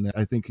season.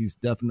 I think he's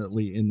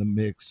definitely in the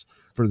mix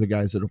for the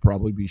guys that will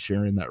probably be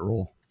sharing that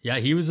role. Yeah,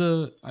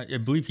 I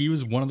believe he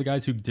was one of the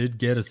guys who did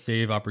get a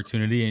save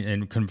opportunity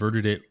and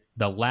converted it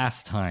the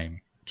last time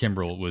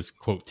Kimbrel was,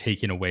 quote,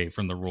 taken away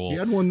from the role. He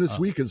had one this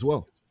week as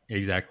well.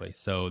 Exactly.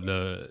 So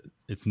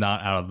it's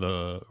not out of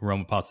the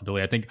realm of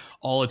possibility. I think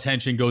all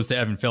attention goes to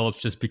Evan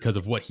Phillips just because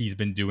of what he's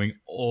been doing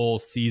all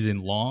season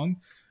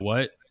long.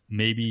 Phillips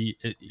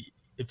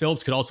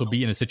could also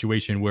be in a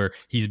situation where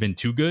he's been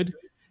too good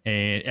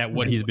and at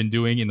what he's been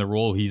doing in the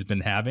role he's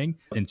been having,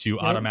 and to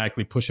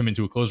automatically push him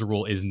into a closer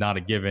role is not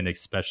a given,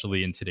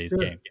 especially in today's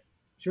game.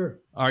 Sure.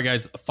 All right,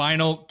 guys.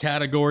 Final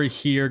category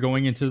here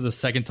going into the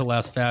second to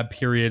last fab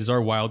period is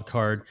our wild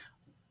card.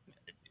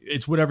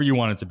 It's whatever you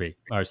want it to be.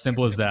 All right,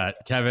 simple as that.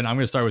 Kevin, I'm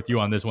going to start with you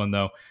on this one,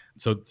 though,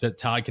 so that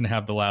Todd can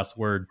have the last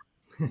word.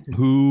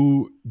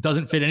 Who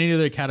doesn't fit any of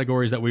the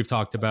categories that we've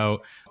talked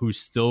about, who's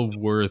still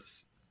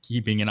worth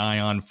keeping an eye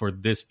on for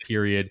this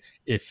period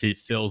if it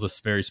fills a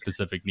very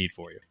specific need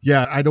for you?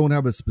 Yeah, I don't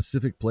have a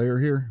specific player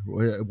here.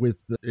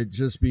 With it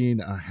just being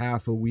a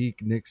half a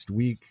week next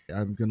week,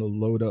 I'm going to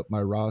load up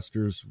my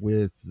rosters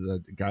with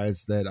the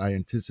guys that I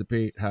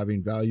anticipate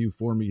having value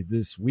for me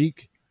this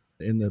week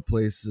in the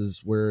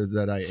places where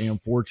that I am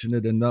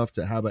fortunate enough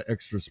to have an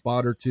extra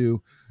spot or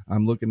two.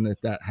 I'm looking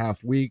at that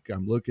half week.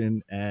 I'm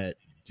looking at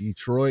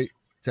Detroit,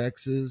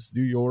 Texas,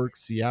 New York,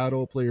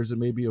 Seattle, players that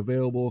may be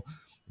available.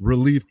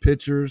 Relief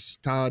pitchers,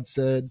 Todd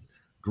said,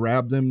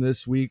 grab them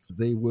this week.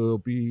 They will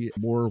be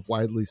more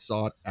widely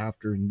sought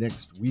after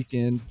next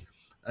weekend.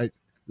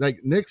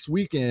 Next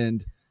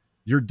weekend,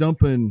 you're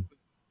going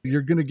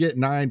to get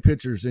 9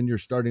 pitchers in your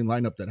starting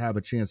lineup that have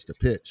a chance to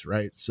pitch,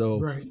 right?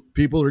 So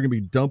people are going to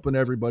be dumping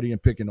everybody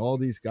and picking all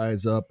these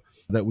guys up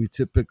that we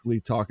typically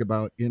talk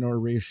about in our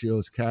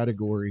ratios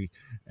category.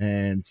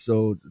 And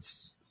so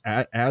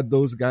add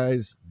those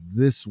guys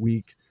this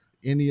week.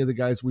 Any of the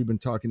guys we've been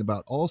talking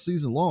about all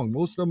season long,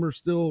 most of them are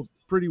still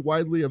pretty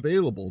widely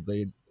available.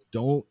 They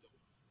don't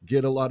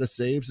get a lot of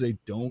saves. They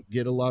don't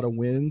get a lot of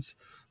wins.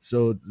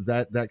 So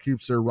that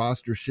keeps their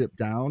roster ship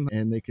down,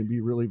 and they can be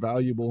really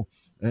valuable,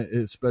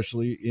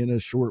 especially in a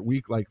short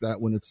week like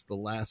that when it's the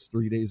last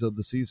 3 days of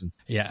the season.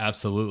 Yeah,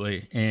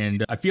 absolutely.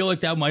 And I feel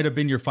like that might have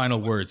been your final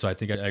word. So I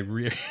think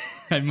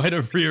I might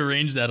have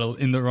rearranged that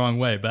in the wrong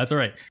way, but that's all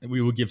right.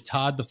 We will give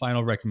Todd the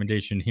final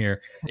recommendation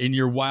here. In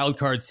your wild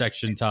card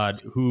section, Todd,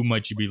 who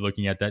might you be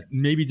looking at that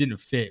maybe didn't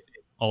fit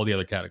all the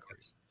other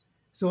categories?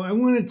 So I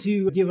wanted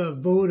to give a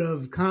vote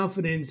of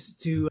confidence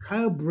to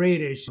Kyle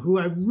Bradish, who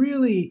I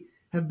really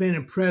have been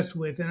impressed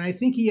with. And I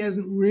think he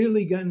hasn't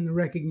really gotten the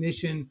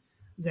recognition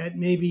that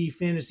maybe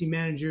fantasy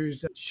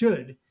managers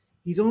should.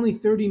 He's only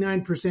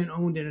 39%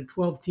 owned in a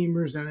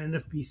 12-teamers on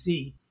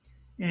NFBC.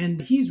 And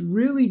he's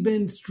really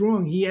been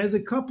strong. He has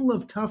a couple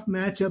of tough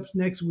matchups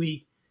next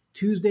week,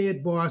 Tuesday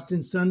at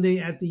Boston, Sunday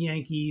at the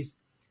Yankees.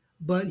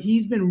 But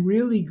he's been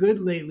really good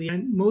lately.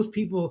 And most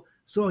people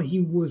saw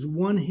he was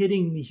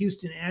one-hitting the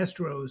Houston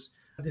Astros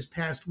this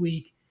past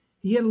week.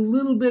 He had a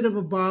little bit of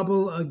a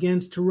bobble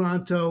against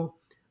Toronto,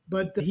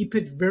 but he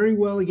pitched very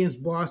well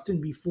against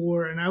Boston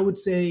before. And I would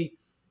say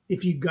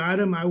if you got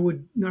him, I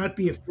would not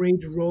be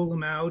afraid to roll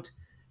him out.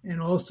 And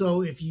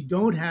also, if you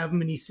don't have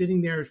him and he's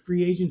sitting there at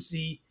free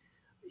agency,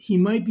 he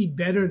might be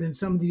better than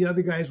some of the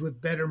other guys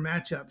with better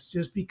matchups,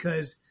 just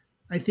because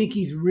I think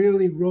he's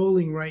really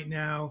rolling right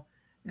now.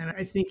 And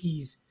I think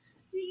he's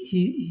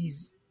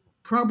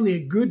probably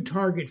a good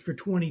target for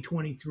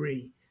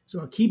 2023.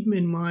 So I'll keep him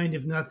in mind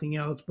if nothing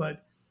else.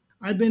 But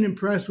I've been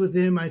impressed with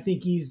him. I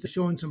think he's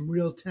showing some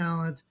real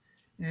talent.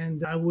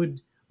 And I would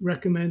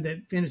recommend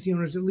that fantasy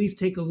owners at least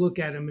take a look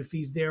at him if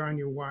he's there on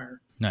your wire.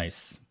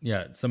 Nice.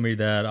 Yeah, somebody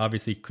that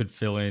obviously could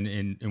fill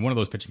in one of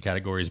those pitching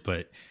categories,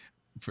 but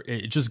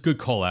just good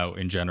call out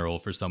in general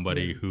for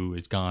somebody who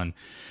has gone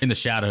in the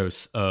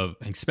shadows of,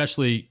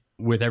 especially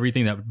with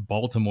everything that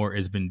Baltimore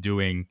has been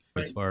doing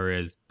as far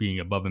as being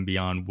above and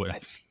beyond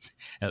what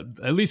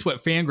at least what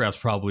Fangraphs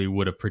probably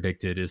would have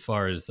predicted as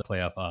far as the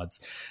playoff odds.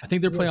 I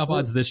think their playoff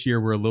odds this year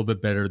were a little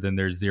bit better than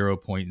their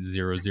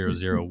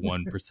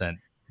 0.0001%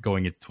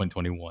 going into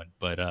 2021.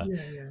 But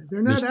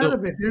they're not out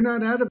of it. They're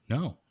not out of it.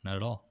 No, not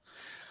at all.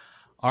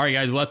 All right,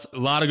 guys, well, that's a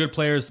lot of good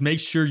players. Make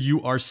sure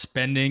you are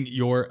spending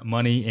your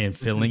money and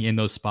filling in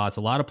those spots.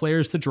 A lot of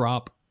players to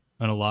drop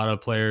and a lot of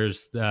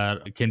players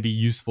that can be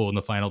useful in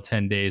the final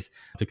 10 days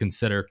to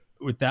consider.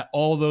 With that,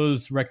 all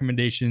those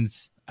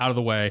recommendations out of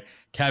the way,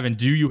 Kevin,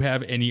 do you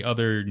have any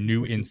other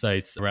new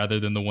insights rather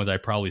than the ones I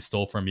probably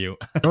stole from you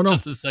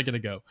just a second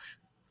ago?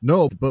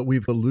 No, but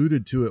we've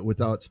alluded to it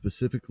without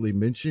specifically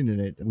mentioning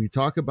it. We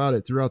talk about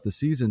it throughout the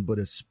season, but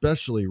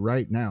especially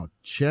right now,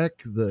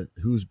 check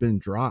who's been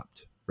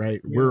dropped.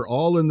 Right. Yeah. We're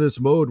all in this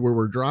mode where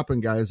we're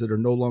dropping guys that are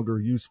no longer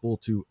useful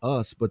to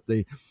us, but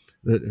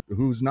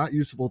who's not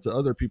useful to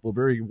other people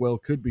very well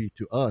could be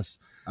to us.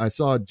 I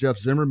saw Jeff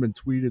Zimmerman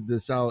tweeted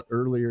this out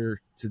earlier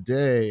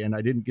today, and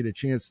I didn't get a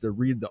chance to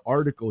read the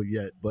article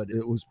yet, but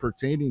it was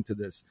pertaining to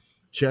this.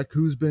 Check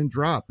who's been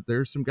dropped.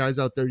 There's some guys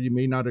out there you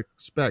may not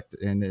expect.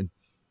 And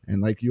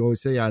like you always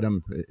say,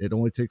 Adam, it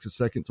only takes a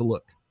second to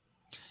look.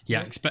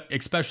 Yeah,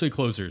 especially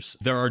closers.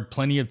 There are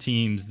plenty of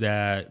teams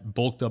that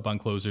bulked up on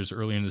closers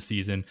early in the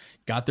season,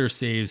 got their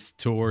saves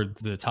toward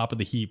the top of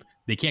the heap.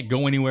 They can't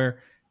go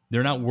anywhere.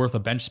 They're not worth a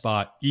bench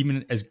spot,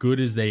 even as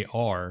good as they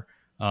are.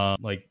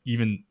 Like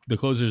even the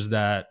closers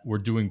that were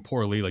doing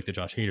poorly, like the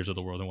Josh Haders of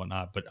the world and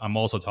whatnot. But I'm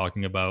also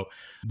talking about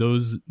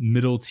those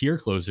middle tier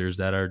closers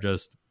that are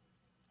just,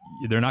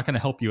 they're not going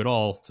to help you at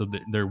all. So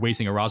they're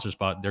wasting a roster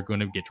spot. They're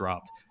going to get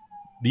dropped.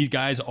 These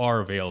guys are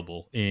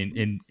available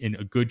in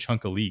a good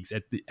chunk of leagues,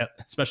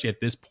 especially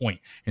at this point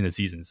in the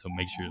season. So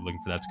make sure you're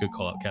looking for that. It's a good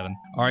call out, Kevin.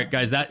 All right,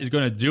 guys, that is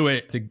going to do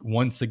it.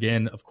 Once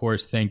again, of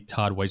course, thank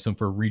Todd Whitestone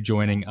for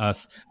rejoining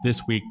us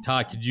this week.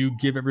 Todd, could you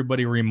give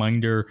everybody a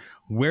reminder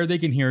where they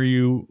can hear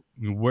you,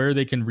 where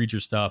they can read your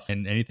stuff,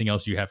 and anything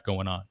else you have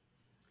going on?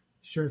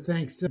 Sure.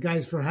 Thanks,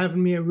 guys, for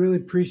having me. I really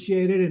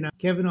appreciate it. And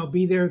Kevin, I'll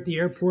be there at the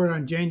airport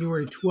on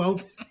January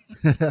 12th.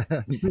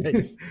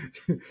 Nice.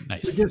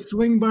 So just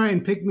swing by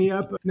and pick me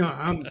up.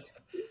 No,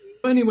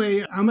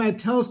 anyway, I'm at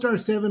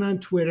Telstar7 on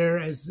Twitter,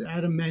 as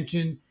Adam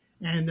mentioned.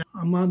 And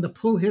I'm on the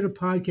Pull Hitter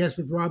podcast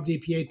with Rob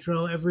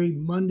DiPietro every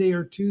Monday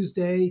or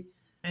Tuesday.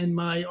 And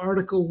my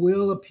article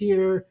will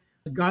appear,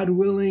 God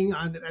willing,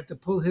 at the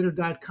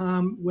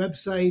pullhitter.com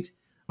website.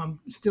 I'm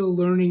still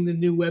learning the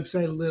new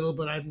website a little,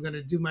 but I'm going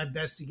to do my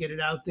best to get it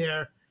out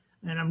there.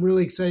 And I'm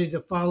really excited to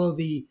follow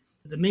the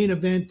main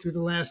event through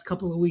the last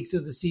couple of weeks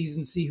of the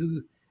season, see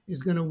who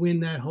is going to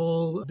win that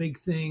whole big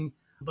thing.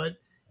 But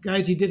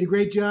guys, you did a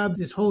great job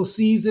this whole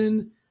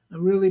season. I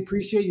really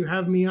appreciate you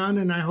having me on,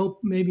 and I hope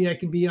maybe I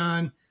can be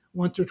on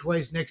once or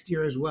twice next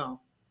year as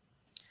well.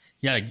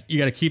 Yeah, you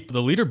got to keep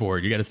the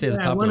leaderboard. You got to stay at the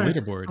top of the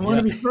leaderboard. I want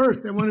to be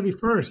first. I want to be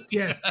first.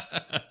 Yes.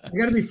 I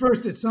got to be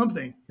first at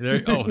something. There we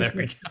go.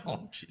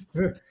 Oh,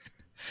 Jesus.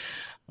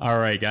 All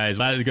right, guys.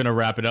 That is going to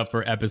wrap it up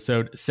for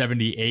episode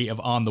 78 of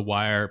On the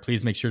Wire.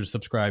 Please make sure to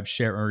subscribe,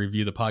 share, and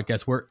review the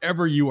podcast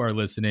wherever you are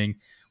listening.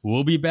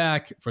 We'll be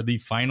back for the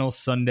final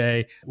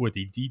Sunday with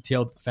a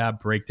detailed fab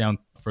breakdown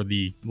for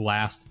the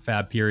last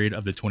fab period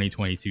of the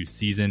 2022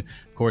 season.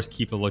 Of course,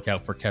 keep a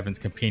lookout for Kevin's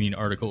companion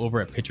article over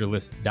at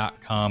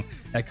pitcherlist.com.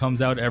 That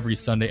comes out every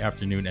Sunday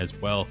afternoon as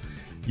well.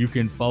 You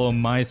can follow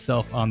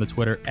myself on the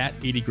Twitter at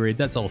 80grade.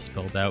 That's all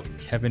spelled out.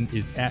 Kevin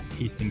is at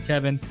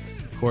HastingKevin.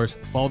 Of course,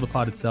 follow the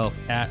pod itself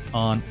at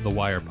On the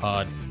Wire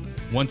Pod.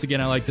 Once again,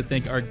 I'd like to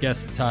thank our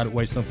guest, Todd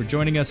Whitestone, for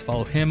joining us.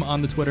 Follow him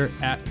on the Twitter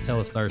at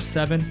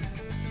Telestar7.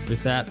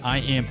 With that, I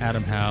am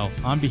Adam Howe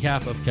on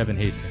behalf of Kevin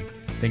Hastings.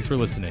 Thanks for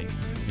listening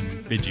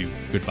and bid you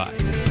goodbye.